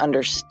really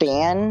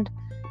understand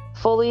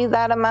fully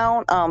that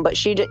amount, but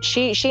she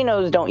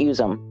knows don't use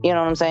them, you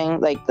know what I'm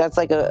saying? Like that's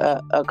like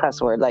a cuss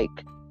word, like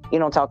you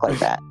don't talk like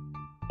that.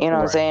 You know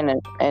what I'm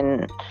saying?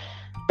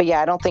 But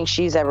yeah, I don't think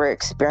she's ever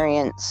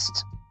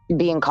experienced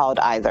being called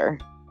either.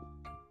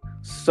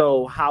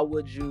 So how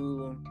would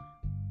you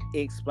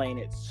explain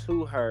it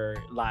to her,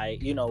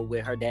 like, you know,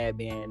 with her dad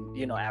being,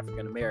 you know,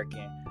 African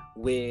American,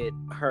 with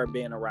her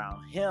being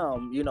around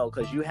him, you know,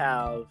 because you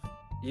have,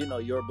 you know,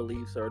 your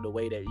beliefs or the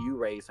way that you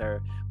raise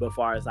her, but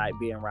far as like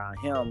being around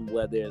him,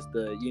 whether it's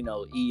the, you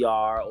know,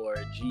 ER or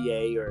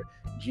GA or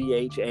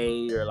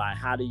GHA, or like,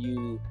 how do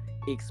you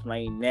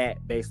explain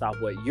that based off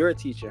what you're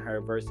teaching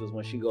her versus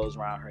when she goes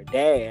around her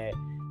dad,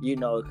 you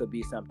know, it could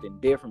be something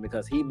different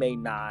because he may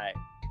not,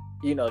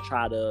 you know,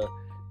 try to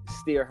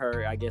steer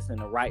her, I guess, in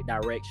the right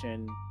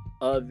direction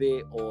of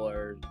it,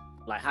 or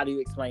like, how do you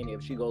explain it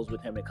if she goes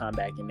with him and come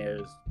back and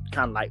there's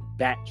kind of like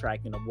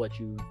backtracking of what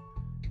you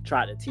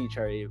try to teach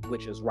her,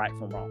 which is right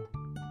from wrong?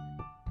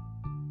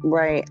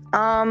 Right.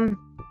 I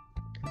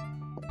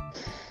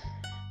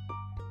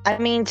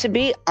mean, to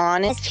be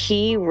honest,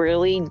 he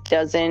really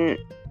doesn't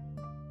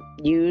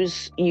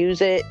use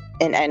it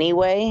in any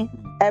way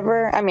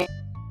ever. I mean,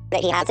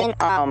 that he hasn't.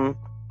 I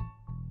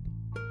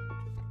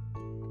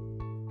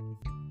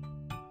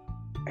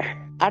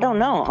don't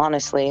know,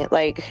 honestly.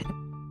 Like,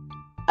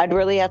 I'd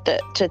really have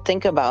to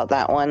think about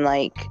that one,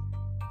 like,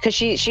 because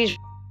she's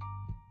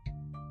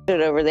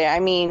over there. I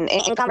mean,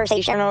 in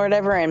conversation or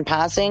whatever, in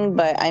passing.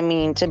 But I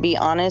mean, to be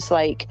honest,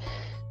 like,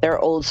 they're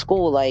old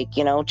school. Like,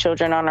 you know,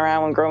 children aren't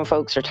around when grown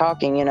folks are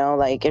talking. You know,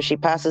 like if she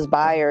passes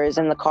by or is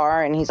in the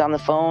car and he's on the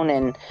phone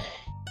and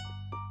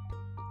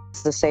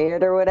to say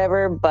it or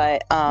whatever.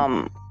 But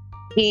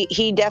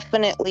he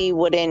definitely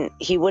wouldn't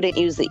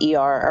use the ER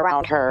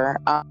around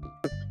her.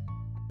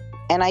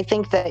 And I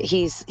think that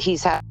he's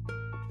had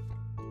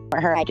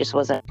her. I just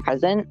wasn't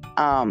present.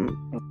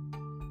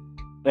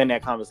 And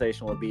that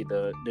conversation would be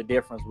the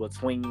difference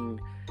between,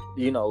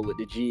 you know, with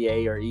the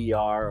GA or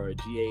ER or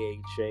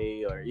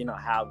GAHA, or, you know,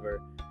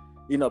 however,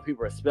 you know,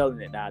 people are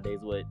spelling it nowadays.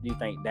 What do you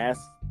think that's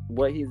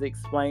what he's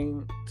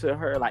explained to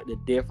her, like the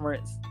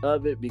difference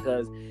of it?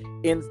 Because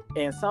in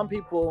some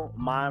people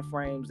mind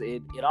frames,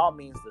 it all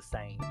means the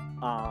same.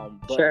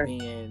 But sure.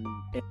 in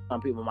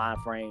some people mind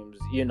frames,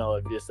 you know,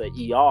 if it's a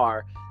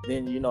ER,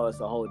 then, you know,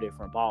 it's a whole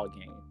different ball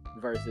game.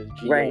 Versus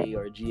GA right.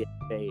 or GA,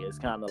 it's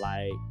kind of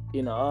like,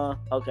 you know,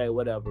 okay,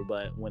 whatever.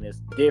 But when it's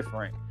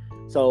different,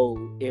 so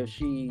if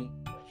she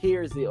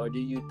hears it, or do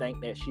you think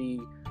that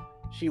she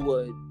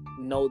would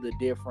know the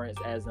difference,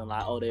 as in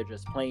like, oh, they're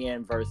just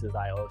playing, versus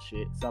like, oh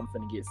shit,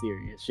 something finna get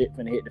serious, shit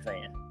finna hit the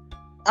fan?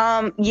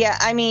 Yeah,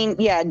 I mean,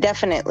 yeah,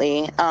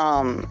 definitely.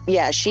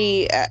 Yeah,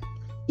 she,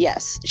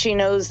 yes, she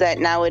knows that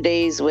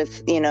nowadays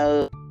with, you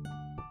know,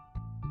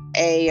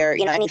 or,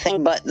 you know,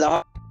 anything but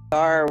the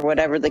R or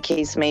whatever the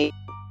case may be.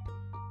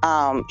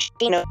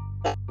 You know,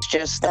 it's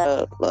just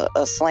a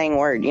slang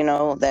word, you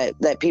know,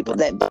 that people,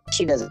 that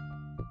she doesn't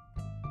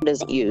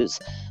use,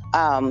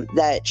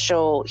 that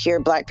she'll hear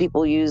Black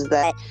people use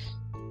that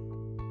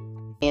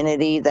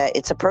community, that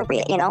it's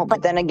appropriate, you know.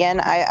 But then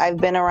again, I've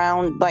been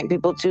around Black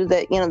people too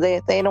that, you know,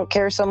 they don't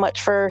care so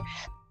much for,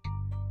 you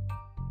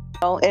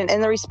know,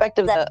 in the respect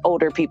of the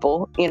older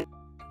people, you know,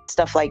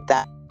 stuff like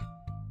that.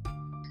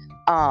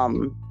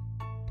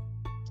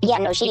 Yeah,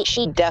 no,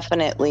 she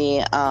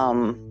definitely,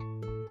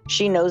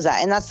 she knows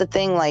that. And that's the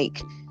thing,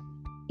 like,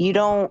 you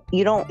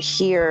don't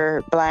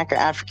hear Black or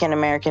African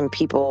American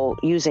people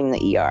using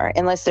the ER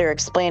unless they're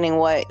explaining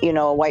what, you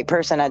know, a white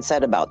person had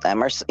said about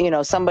them, or, you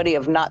know, somebody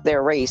of not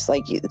their race.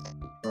 Like,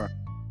 right.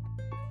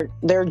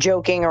 They're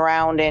joking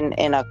around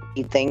in a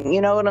thing,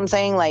 you know what I'm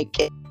saying?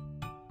 Like,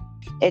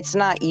 it's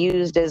not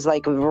used as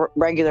like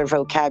regular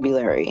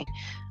vocabulary.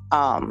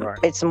 Right.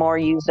 It's more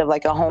used of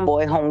like a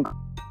homeboy home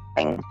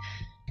thing.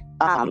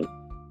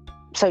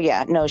 So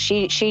yeah, no,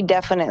 she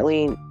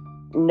definitely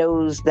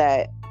knows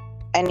that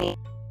any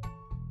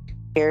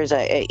here's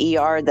a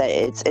ER, that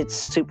it's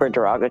super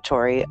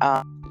derogatory.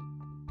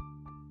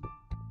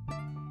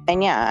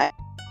 And yeah,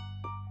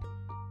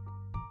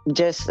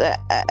 just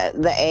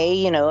the A,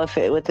 you know, if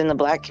it within the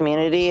Black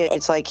community,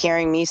 it's like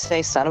hearing me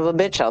say "son of a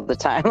bitch" all the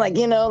time. Like,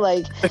 you know,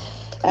 like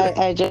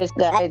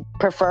I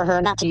prefer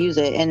her not to use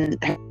it, and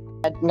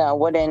no,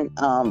 wouldn't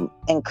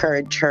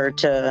encourage her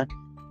to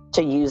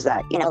use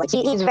that. You know, like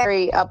he's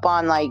very up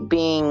on like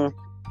being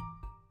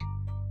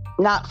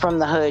not from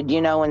the hood,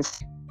 you know,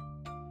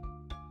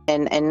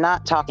 and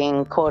not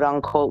talking quote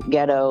unquote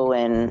ghetto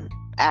and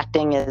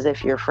acting as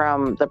if you're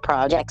from the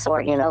projects,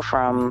 or, you know,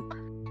 from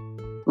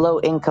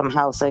low income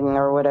housing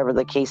or whatever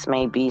the case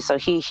may be. So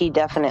he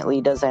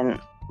definitely doesn't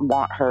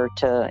want her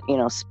to, you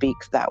know, speak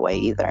that way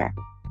either.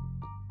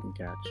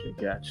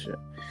 Gotcha.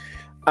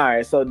 All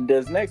right, so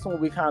this next one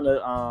we kind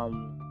of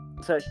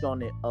touched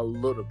on it a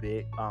little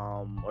bit,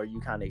 or you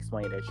kind of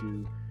explained that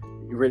you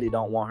really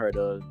don't want her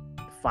to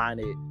find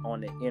it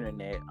on the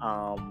internet,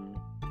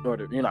 or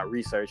to, you know,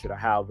 research it, or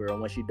however,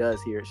 and when she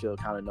does hear it, she'll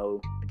kind of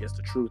know, I guess,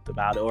 the truth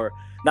about it, or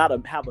not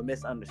have a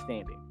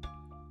misunderstanding.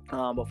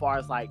 But far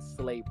as like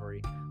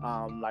slavery,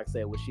 like I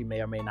said, what she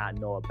may or may not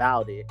know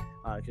about it,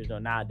 because, you know,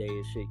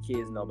 nowadays, shit,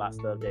 kids know about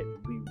stuff that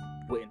we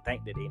wouldn't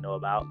think that they know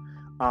about.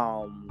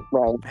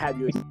 Right. Have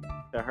you explained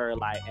to her,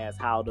 like, as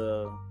how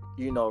to,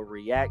 you know,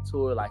 react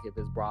to it, like if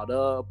it's brought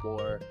up,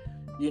 or,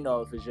 you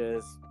know, if it's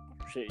just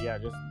shit, yeah,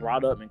 just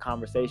brought up in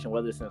conversation,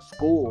 whether it's in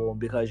school,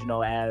 because, you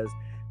know, as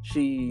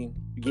she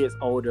gets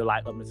older,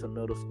 like up into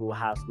middle school,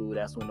 high school,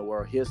 that's when the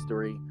world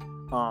history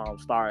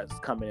starts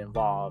coming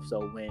involved.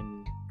 So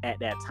when at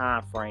that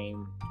time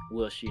frame,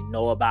 will she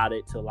know about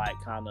it to like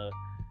kind of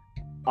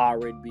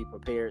already be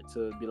prepared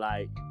to be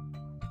like,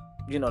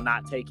 you know,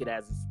 not take it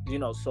as, you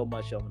know, so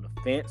much of an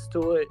offense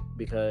to it,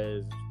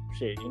 because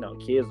shit, you know,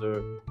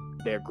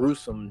 they're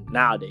gruesome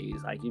nowadays.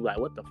 Like, you like,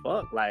 what the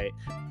fuck? Like,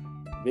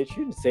 bitch,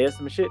 you said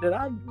some shit that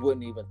I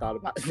wouldn't even thought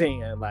about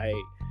saying. Like,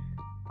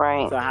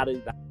 right. So how do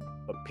you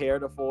prepare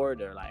her for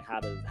it, or like how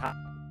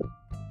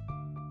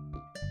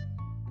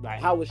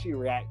would she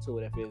react to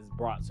it if it's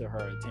brought to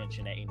her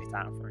attention at any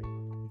time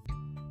frame?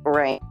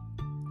 Right.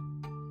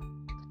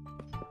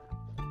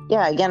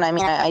 Yeah, again, I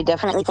mean, I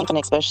definitely think, and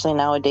especially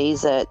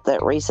nowadays, that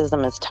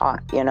racism is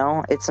taught, you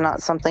know? It's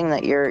not something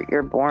that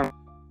you're born.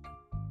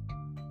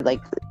 Like,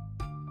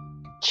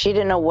 she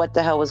didn't know what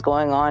the hell was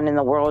going on in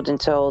the world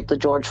until the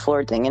George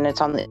Floyd thing, and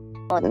it's on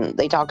and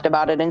they talked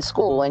about it in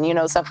school and, you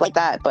know, stuff like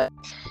that, but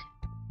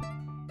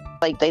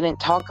like, they didn't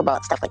talk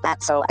about stuff like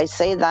that. So I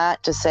say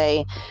that to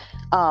say,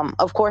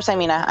 of course, I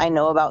mean, I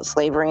know about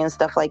slavery and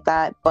stuff like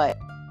that, but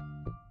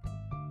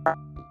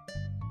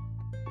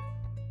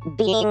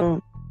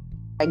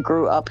I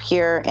grew up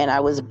here and I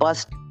was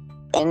bused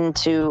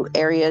into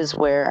areas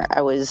where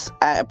I was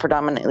at a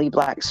predominantly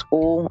black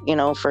school, you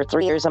know, for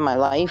 3 years of my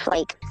life.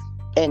 Like,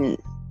 in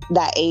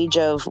that age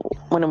of,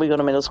 when did we go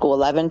to middle school?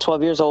 11,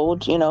 12 years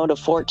old, you know, to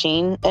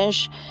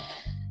 14-ish.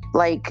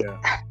 Like,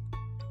 yeah.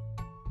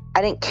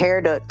 I didn't care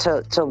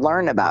to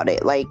learn about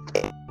it. Like,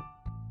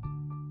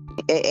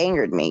 it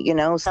angered me, you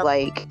know? So,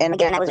 like, and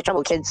again, I was a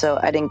troubled kid, so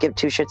I didn't give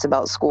two shits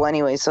about school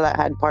anyway, so that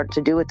had part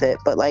to do with it.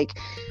 But, like,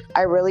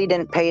 I really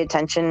didn't pay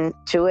attention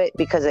to it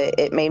because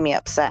it made me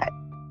upset.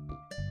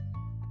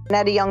 And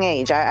at a young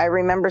age, I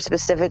remember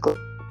specifically,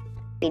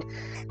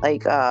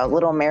 like,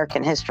 Little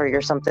American History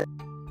or something.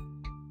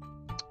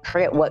 I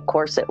forget what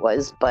course it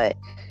was, but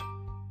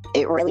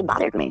it really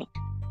bothered me.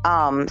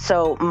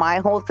 So my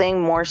whole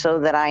thing, more so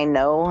that I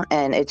know,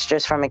 and it's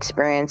just from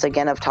experience,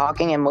 again, of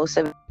talking, and most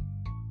of it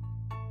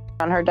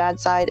on her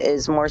dad's side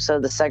is more so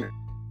the segregation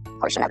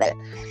portion of it.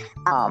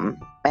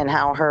 And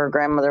how her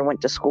grandmother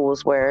went to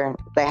schools where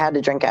they had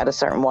to drink out of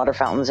certain water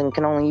fountains and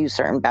can only use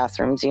certain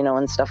bathrooms, you know,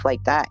 and stuff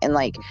like that. And,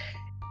 like,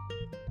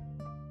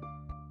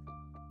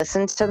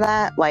 listen to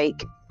that,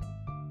 like,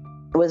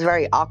 it was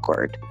very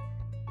awkward.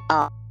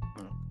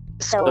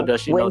 So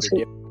does she know the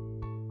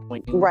difference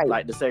between, right,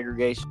 like, the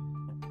segregation?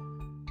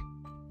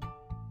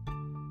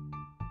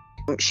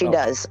 She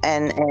does,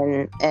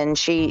 and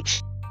she,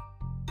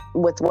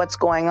 with what's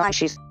going on,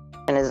 she's,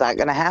 and is that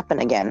going to happen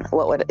again?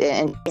 What would,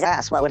 and she's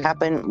asked, what would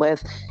happen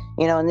with,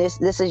 you know, and this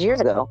is years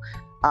ago.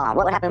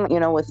 What would happen, you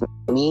know, with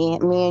me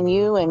and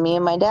you and me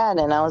and my dad?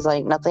 And I was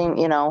like, nothing,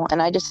 you know,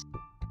 and I just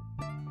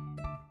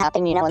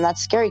happened, you know, and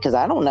that's scary because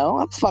I don't know. I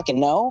don't fucking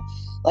know.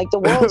 Like, the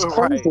world's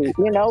crazy, right.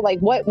 You know, like,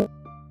 what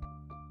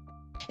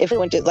if we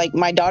went to, like,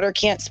 my daughter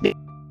can't speak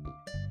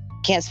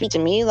to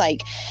me?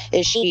 Like,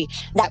 is she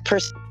that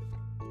person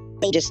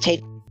they just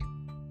take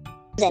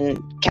and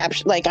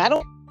capture? Like, I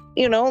don't,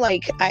 you know,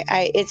 like,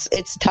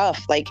 it's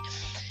tough. Like,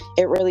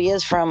 it really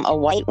is, from a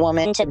white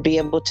woman to be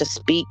able to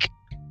speak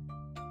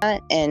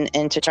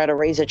and to try to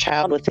raise a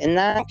child within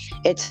that.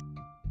 It's,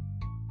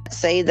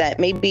 say that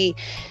maybe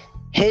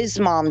his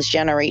mom's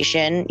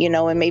generation, you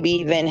know, and maybe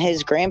even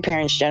his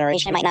grandparents'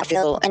 generation might not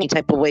feel any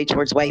type of way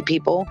towards white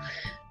people,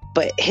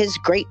 but his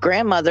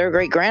great-grandmother,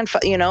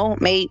 great-grandfather, you know,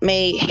 may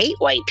hate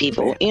white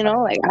people, you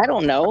know, like, I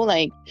don't know,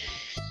 like,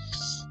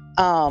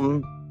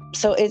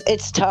 so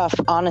it's tough,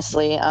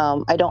 honestly.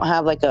 I don't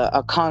have, like,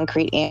 a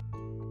concrete answer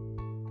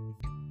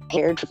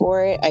prepared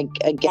for it.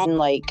 Again,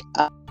 like,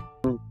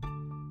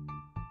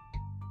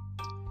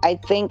 I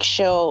think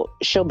she'll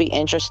be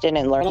interested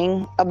in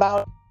learning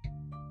about,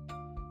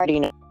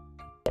 you know,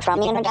 from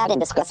me and her dad, and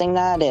discussing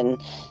that,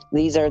 and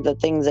these are the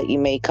things that you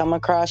may come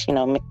across. You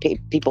know,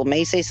 people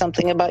may say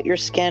something about your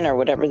skin or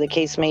whatever the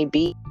case may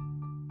be.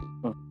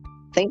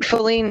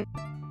 Thankfully, it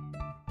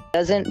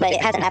doesn't, but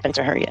it hasn't happened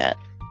to her yet.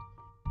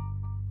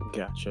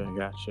 Gotcha.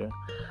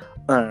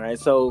 All right.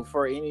 So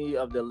for any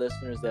of the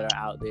listeners that are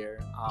out there,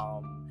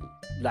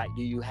 like,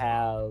 do you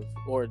have,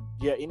 or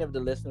any of the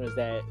listeners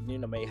that, you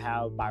know, may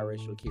have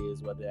biracial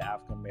kids, whether they're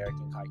African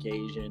American,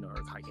 Caucasian, or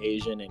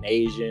Caucasian and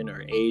Asian,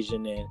 or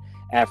Asian and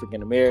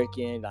African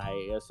American, like,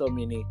 there's so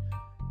many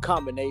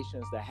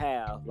combinations to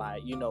have.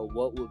 Like, you know,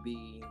 what would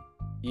be,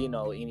 you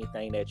know,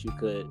 anything that you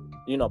could,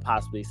 you know,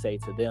 possibly say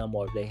to them,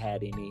 or if they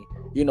had any,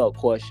 you know,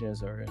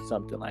 questions or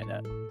something like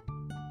that?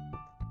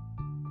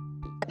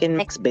 And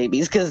mixed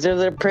babies, because they're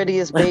the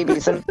prettiest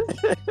babies, and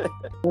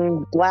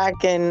black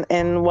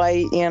and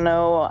white, you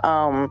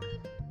know,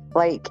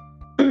 like,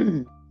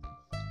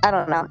 I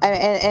don't know,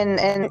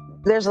 and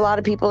there's a lot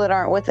of people that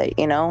aren't with it,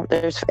 you know,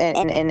 there's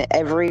in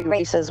every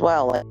race as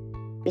well, at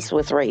least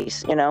with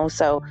race, you know.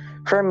 So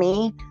for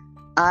me,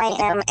 I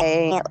am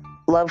a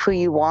love who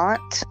you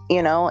want,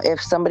 you know. If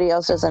somebody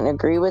else doesn't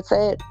agree with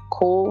it,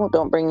 cool.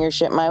 Don't bring your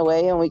shit my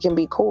way, and we can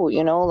be cool.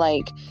 You know,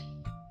 like,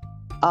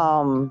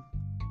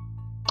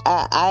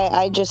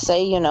 I just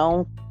say, you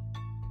know,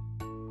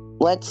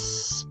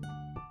 let's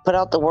put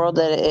out the world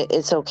that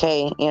it's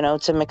okay, you know,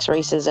 to mix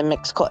races and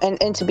mix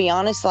and to be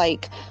honest,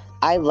 like,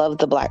 I love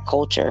the Black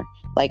culture.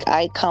 Like,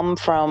 I come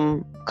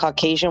from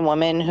Caucasian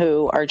women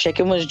who our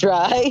chicken was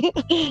dry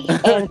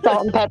and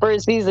salt and pepper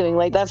seasoning.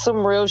 Like, that's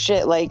some real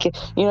shit. Like,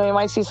 you know, you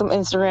might see some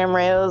Instagram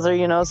reels or,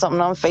 you know,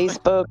 something on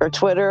Facebook or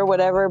Twitter or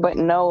whatever, but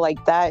no,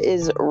 like, that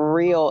is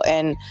real.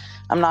 And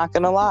I'm not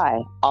gonna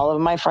lie, all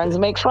of my friends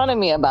make fun of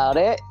me about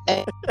it.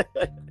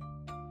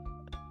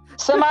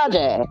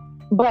 Samaje.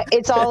 But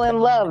it's all in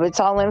love, it's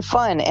all in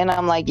fun, and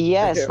I'm like,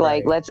 yes,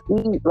 like, let's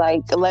eat,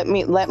 like, let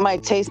my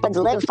taste buds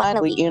live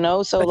finally, you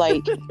know. So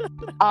like,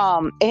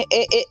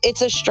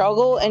 it's a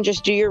struggle, and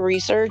just do your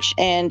research.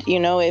 And you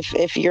know,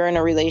 if you're in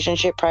a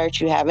relationship prior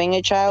to having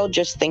a child,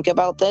 just think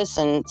about this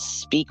and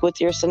speak with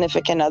your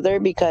significant other,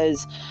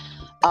 because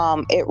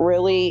it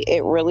really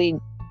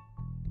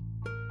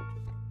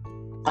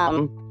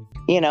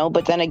you know.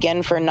 But then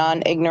again, for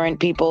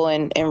non-ignorant people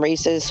and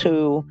racists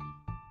who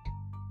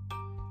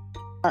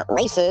aren't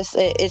racist,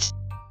 it's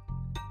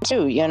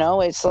too, you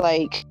know. It's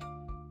like,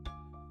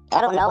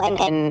 I don't know,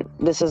 and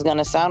this is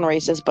gonna sound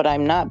racist, but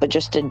I'm not. But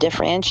just to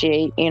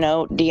differentiate, you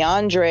know,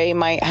 DeAndre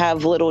might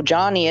have little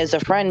Johnny as a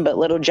friend, but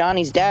little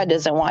Johnny's dad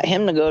doesn't want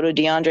him to go to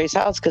DeAndre's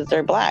house because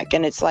they're Black.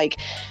 And it's like,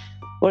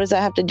 what does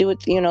that have to do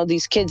with, you know,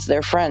 these kids?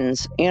 They're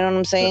friends, you know what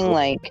I'm saying?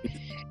 Like,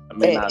 I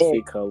may not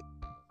see color.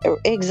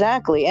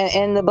 Exactly.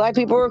 And the Black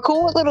people are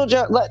cool with little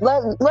Johnny. Let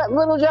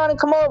little Johnny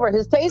come over,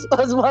 his taste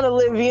buds want to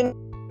live, you know.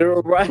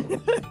 Right.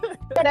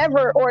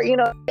 Whatever. Or, you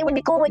know, they would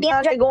be cool with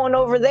DeAndre going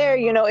over there,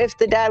 you know, if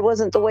the dad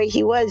wasn't the way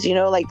he was, you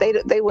know, like,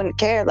 they wouldn't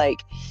care.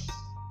 Like,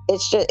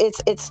 it's just,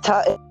 it's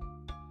tough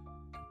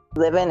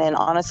living. And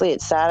honestly,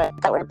 it's sad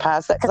that we're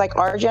past that, because like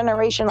our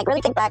generation, like,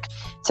 really think back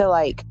to,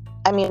 like,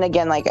 I mean,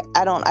 again, like,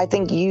 I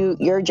think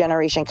your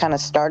generation kind of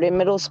started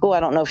middle school. I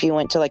don't know if you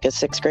went to like a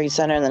 6th grade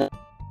center and then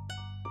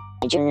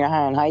junior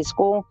high and high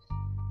school,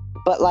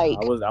 but like,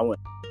 I went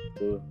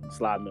to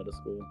Slide Middle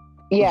School.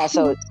 Yeah,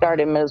 so it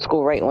started middle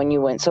school right when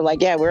you went. So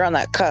like, yeah, we're on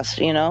that cusp,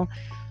 you know.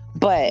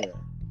 But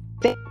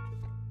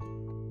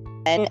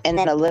and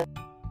then a little,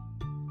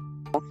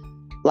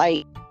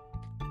 like,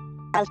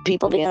 as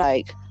people being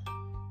like,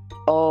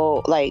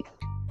 oh, like,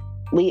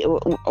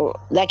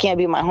 that can't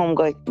be my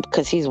homeboy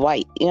because he's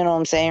white, you know what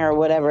I'm saying, or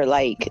whatever.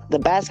 Like, the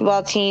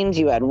basketball teams,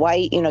 you had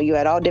white, you know, you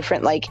had all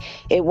different. Like,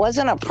 it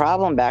wasn't a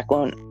problem back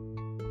when,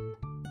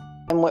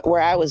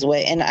 where I was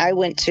with, and I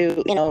went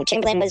to, you know,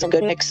 Chamberlain was a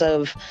good mix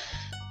of.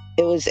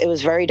 It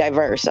was very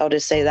diverse. I'll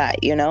just say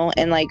that, you know.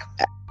 And like,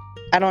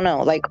 I don't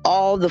know, like,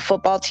 all the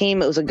football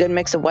team, it was a good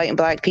mix of white and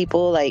Black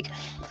people. Like,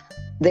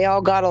 they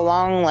all got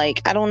along.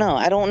 Like, I don't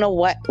know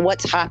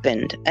what's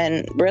happened.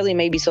 And really,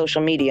 maybe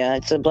social media.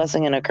 It's a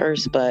blessing and a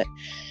curse,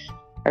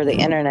 or the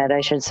internet, I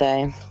should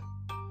say.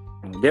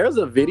 There's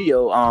a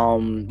video,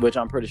 which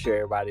I'm pretty sure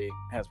everybody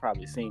has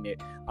probably seen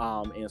it,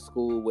 in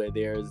school, where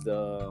there's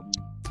a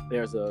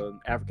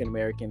African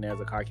American, there's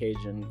a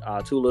Caucasian,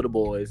 2 little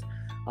boys.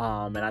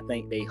 And I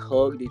think they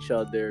hugged each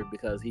other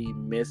because he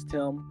missed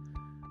him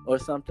or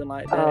something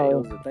like that. Oh, it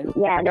was a thing.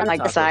 Yeah, on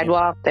like the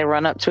sidewalk, they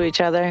run up to each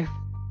other.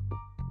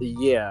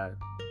 Yeah.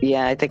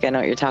 Yeah, I think I know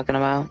what you're talking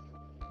about.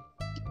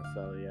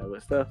 So yeah,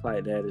 with stuff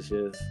like that, it's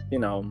just, you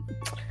know,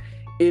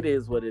 it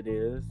is what it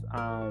is.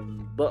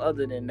 But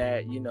other than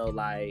that, you know,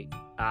 like,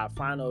 our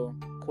final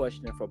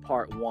question for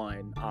part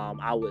 1,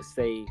 I would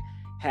say,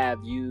 have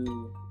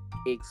you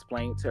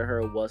explained to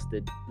her what's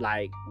the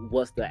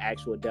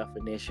actual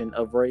definition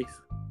of race?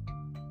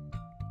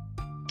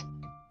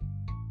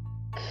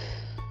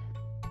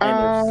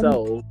 And if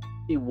so, if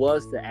she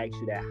was to ask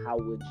you that, how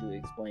would you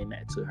explain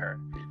that to her?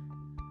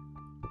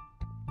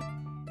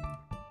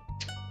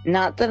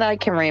 Not that I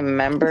can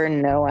remember.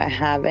 No, I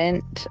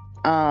haven't.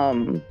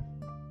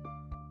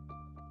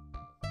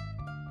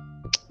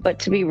 But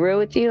to be real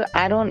with you,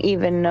 I don't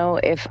even know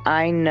if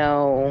I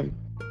know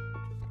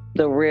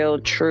the real,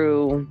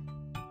 true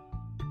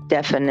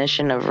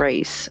definition of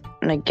race.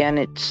 And again,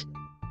 it's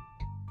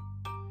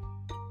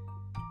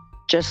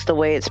just the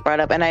way it's brought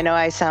up. And I know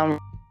I sound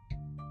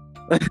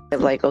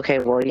like, okay,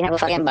 well, you have a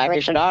fucking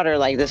biracial daughter,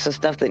 like, this is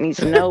stuff that needs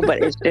to know.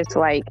 But it's just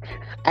like,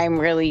 I'm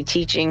really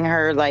teaching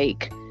her,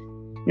 like,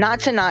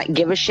 not to not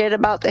give a shit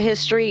about the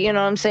history, you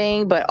know what I'm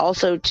saying, but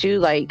also to,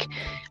 like,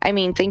 I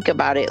mean, think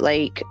about it,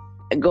 like,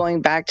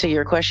 going back to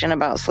your question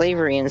about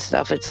slavery and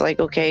stuff, it's like,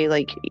 okay,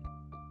 like,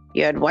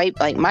 you had white,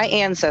 like, my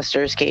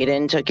ancestors,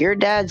 Kaden, took your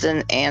dad's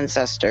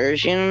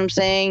ancestors, you know what I'm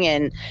saying,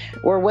 and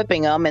we're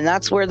whipping them, and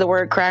that's where the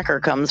word cracker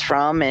comes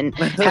from, and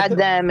had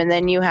them. And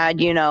then you had,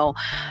 you know,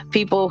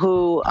 people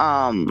who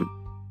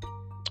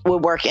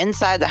would work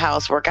inside the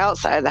house, work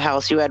outside the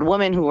house. You had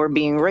women who were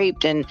being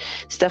raped and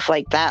stuff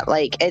like that.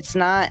 Like, it's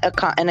not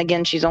and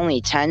again, she's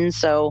only 10,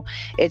 so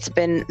it's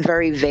been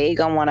very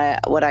vague on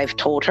what I've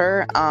told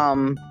her.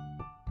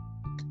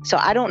 So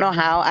I don't know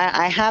how.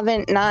 I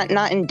haven't,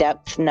 not in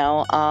depth,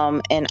 no.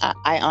 And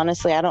I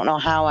honestly, I don't know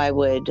how I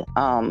would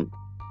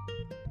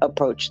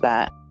approach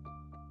that.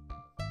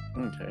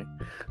 Okay.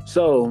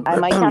 So I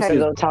might have to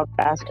go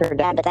ask her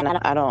dad, but then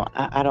I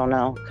don't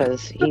know,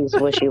 because he's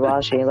wishy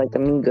washy like the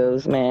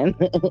Migos, man.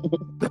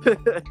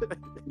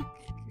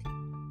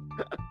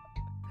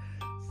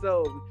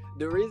 So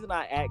the reason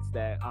I asked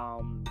that,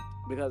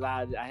 because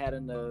I had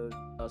a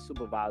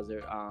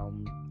supervisor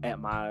at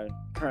my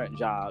current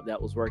job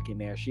that was working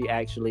there. She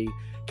actually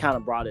kind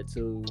of brought it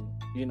to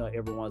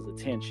everyone's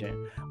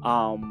attention.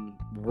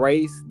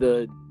 Race,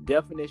 the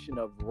definition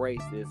of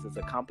race is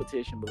a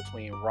competition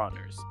between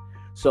runners.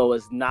 So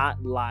it's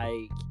not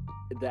like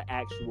the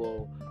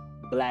actual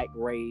black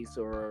race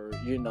or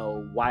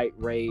white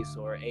race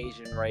or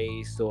Asian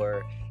race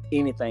or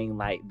anything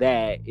like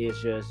that.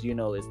 It's just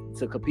it's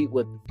to compete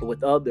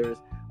with others,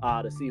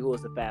 to see who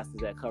is the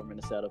fastest at covering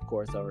the set, of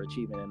course, or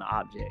achieving an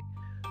object.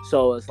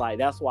 So it's like,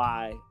 that's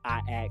why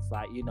I asked,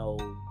 like,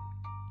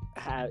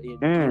 how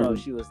it,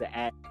 she was to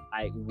ask,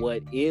 like,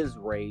 what is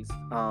race,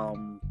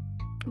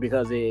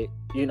 because it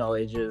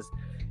just,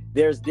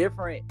 there's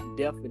different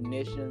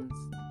definitions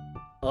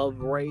of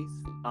race,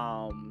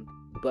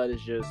 but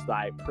it's just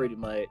like pretty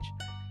much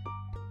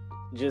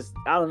just,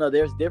 I don't know,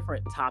 there's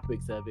different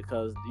topics of it,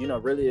 because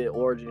really the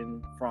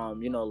origin from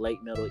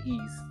late Middle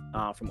East,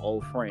 from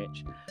Old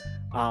French.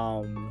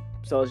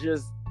 So it's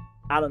just,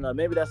 I don't know,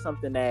 maybe that's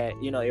something that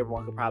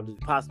everyone could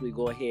possibly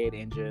go ahead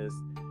and just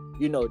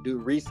do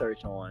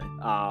research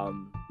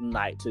on,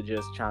 like, to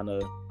just trying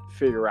to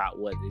figure out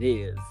what it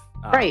is,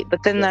 right.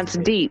 But then that's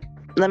deep.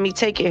 Let me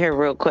take it here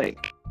real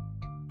quick,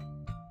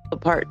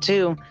 part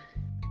 2.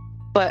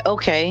 But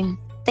okay,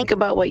 think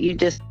about what you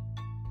just,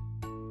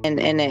 and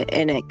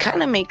it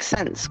kind of makes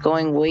sense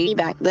going way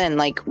back then,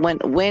 like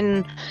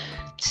when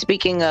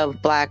speaking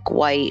of black,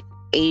 white,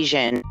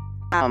 Asian,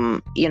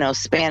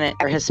 Spanish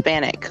or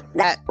Hispanic,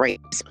 that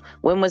race,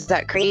 when was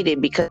that created?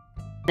 Because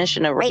the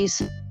definition of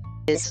race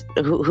is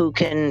who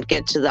can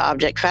get to the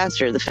object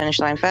faster, the finish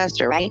line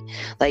faster, right?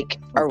 Like,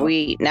 are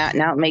we now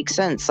it makes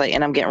sense, like,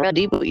 and I'm getting real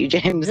deep with you,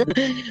 James.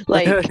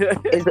 Like,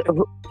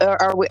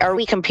 are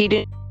we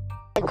competing?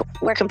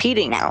 We're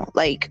competing now,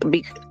 like,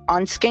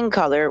 on skin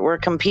color, we're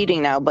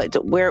competing now, but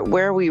where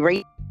are we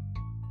rating?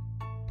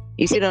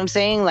 You see what I'm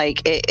saying?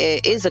 Like,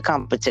 it is a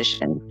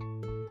competition,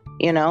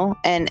 and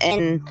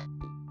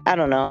I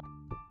don't know,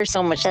 there's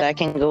so much that I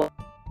can go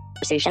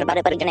conversation about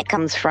it, but again, it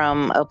comes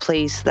from a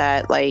place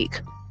that,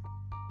 like,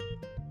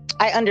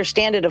 I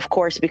understand it, of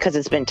course, because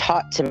it's been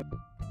taught to me,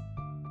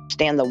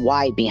 understand the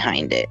why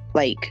behind it,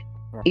 like,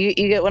 you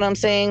get what I'm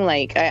saying?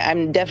 Like,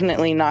 I'm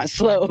definitely not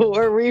slow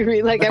or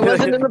Riri. Like, I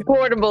wasn't in the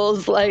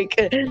portables. Like,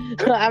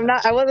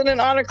 I wasn't in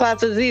honor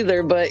classes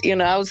either, but,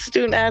 I was a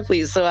student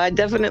athlete, so I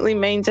definitely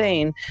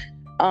maintain.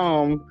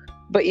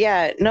 But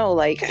yeah, no,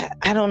 like,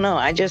 I don't know.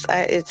 I don't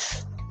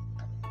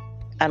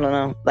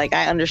know. Like,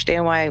 I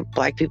understand why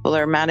black people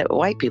are mad at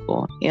white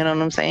people. You know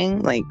what I'm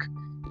saying? Like,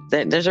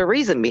 there's a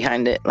reason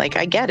behind it. Like,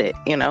 I get it,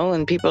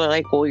 and people are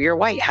like, well, you're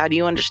white. How do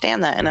you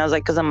understand that? And I was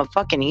like, because I'm a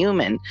fucking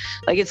human.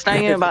 Like, it's not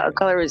even about a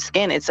color of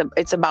skin. It's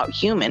about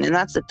human. And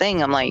that's the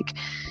thing. I'm like,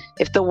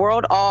 if the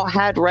world all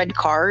had red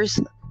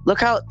cars,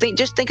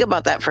 just think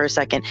about that for a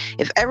second.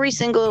 If every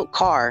single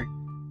car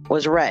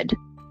was red,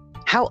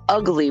 how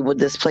ugly would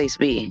this place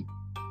be?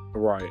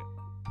 Right.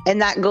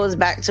 And that goes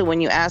back to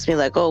when you asked me,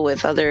 like, oh,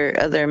 with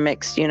other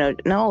mixed,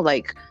 no,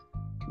 like,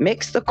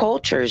 mix the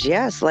cultures.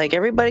 Yes, like,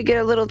 everybody get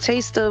a little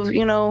taste of,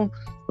 a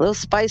little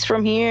spice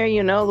from here,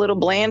 a little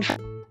bland.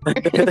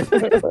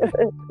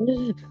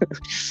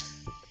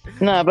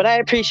 No, but I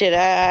appreciate it.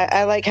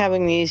 I like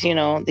having these,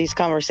 these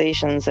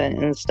conversations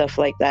and stuff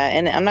like that.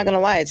 And I'm not gonna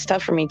lie, it's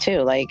tough for me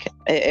too. Like,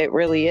 it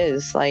really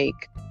is. Like,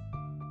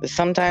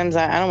 sometimes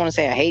I don't want to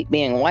say I hate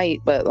being white,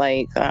 but,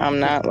 like, I'm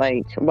not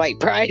like white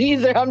pride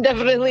either. I'm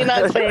definitely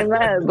not saying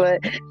that, but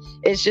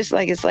it's just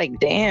like,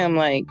 damn,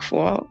 like,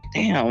 well,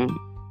 damn.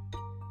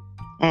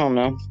 I don't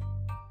know.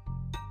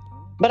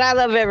 But I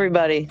love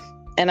everybody.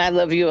 And I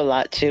love you a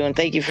lot too. And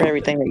thank you for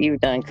everything that you've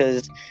done.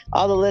 Because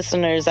all the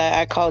listeners,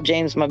 I call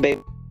James my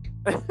baby.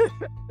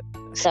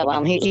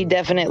 So he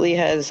definitely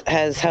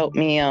has helped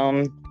me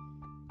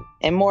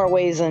in more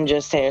ways than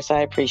just hair. So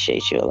I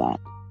appreciate you a lot.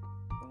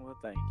 Well,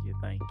 thank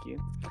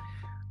you.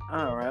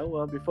 All right.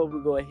 Well, before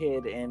we go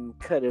ahead and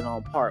cut it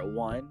on part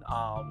 1,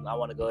 I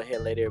want to go ahead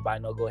and let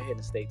everybody know. Go ahead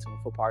and stay tuned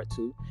for part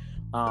 2.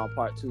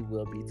 Part 2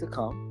 will be to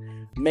come.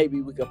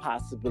 Maybe we could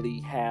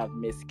possibly have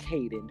Miss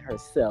Kaden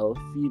herself,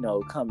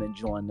 come and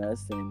join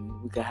us, and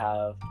we could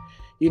have,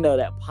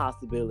 that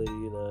possibility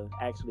to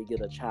actually get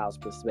a child's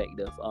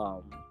perspective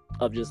of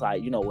just,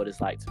 like, what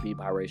it's like to be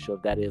biracial,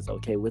 if that is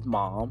okay with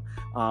mom,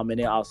 and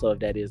then also if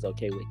that is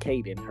okay with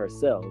Kaden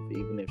herself,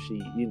 even if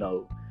she,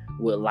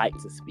 would like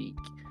to speak.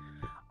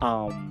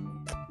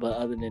 But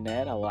other than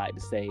that, I would like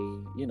to say,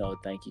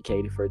 thank you,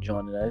 Katie, for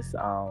joining us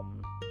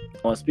on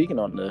speaking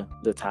on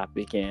the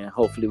topic, and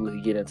hopefully we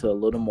can get into a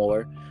little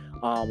more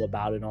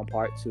about it on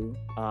part 2.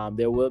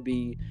 There will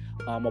be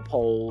a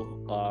poll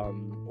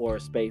or a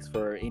space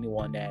for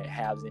anyone that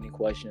has any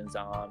questions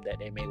that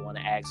they may want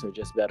to ask, or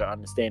just better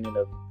understanding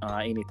of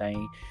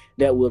anything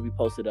that will be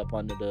posted up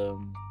under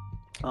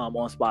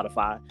on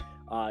Spotify,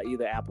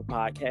 either Apple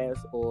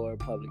Podcasts or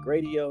Public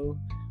Radio.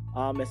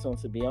 It's soon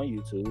to be on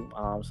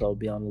YouTube. So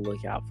be on the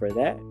lookout for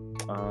that.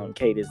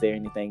 Kate, is there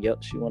anything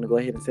else you want to go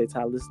ahead and say to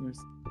our listeners?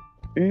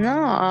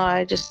 No,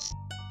 I just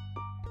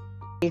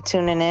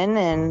tuning in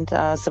and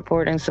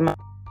supporting some,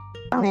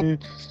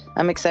 and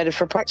I'm excited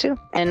for part 2.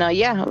 And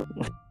yeah,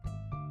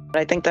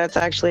 I think that's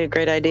actually a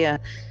great idea.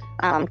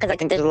 Because I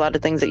think there's a lot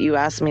of things that you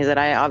asked me that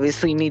I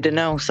obviously need to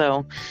know.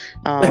 So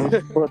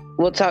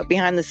we'll talk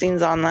behind the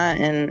scenes on that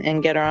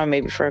and get her on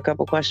maybe for a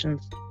couple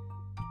questions.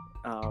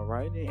 All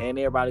right, and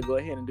everybody go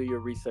ahead and do your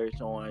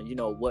research on,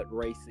 what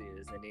race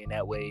is, and then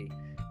that way,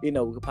 we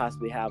could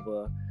possibly have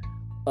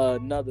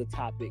another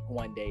topic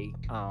one day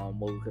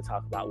where we could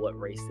talk about what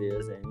race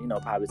is, and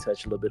probably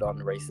touch a little bit on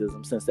the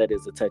racism, since that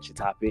is a touchy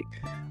topic.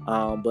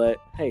 But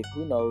hey,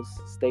 who knows?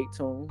 Stay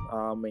tuned.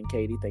 And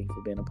Katie, thank you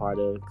for being a part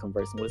of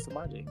Conversing with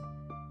Samaje.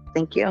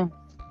 Thank you.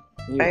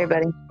 Bye,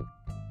 everybody.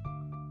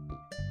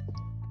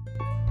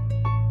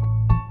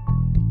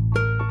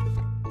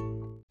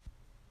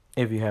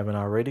 If you haven't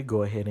already,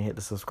 go ahead and hit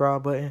the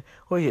subscribe button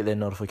or hit that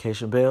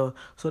notification bell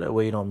so that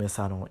way you don't miss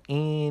out on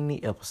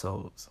any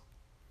episodes.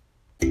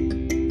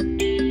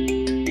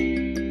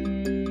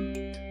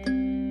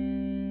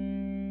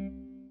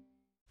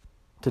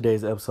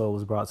 Today's episode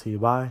was brought to you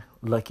by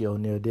Lucky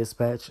O'Neill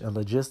Dispatch and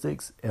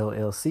Logistics,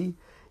 LLC.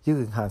 You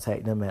can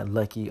contact them at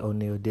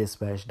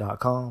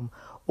luckyo'neilldispatch.com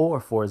or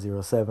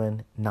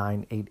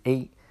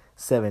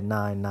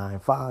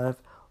 407-988-7995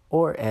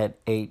 or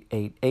at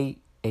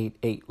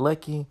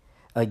 888-88-LUCKY.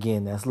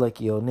 Again, that's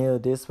Lucky O'Neill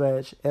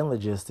Dispatch and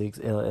Logistics,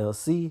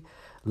 LLC,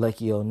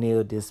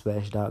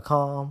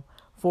 luckyo'neilldispatch.com,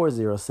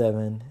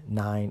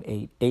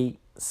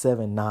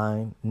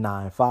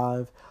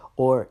 407-988-7995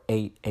 or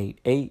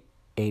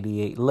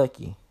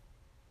 888-88-LUCKY.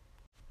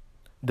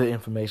 The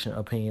information,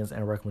 opinions,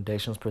 and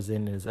recommendations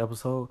presented in this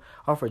episode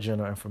are for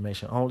general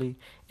information only,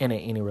 and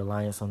any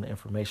reliance on the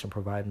information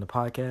provided in the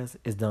podcast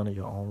is done at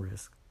your own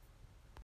risk.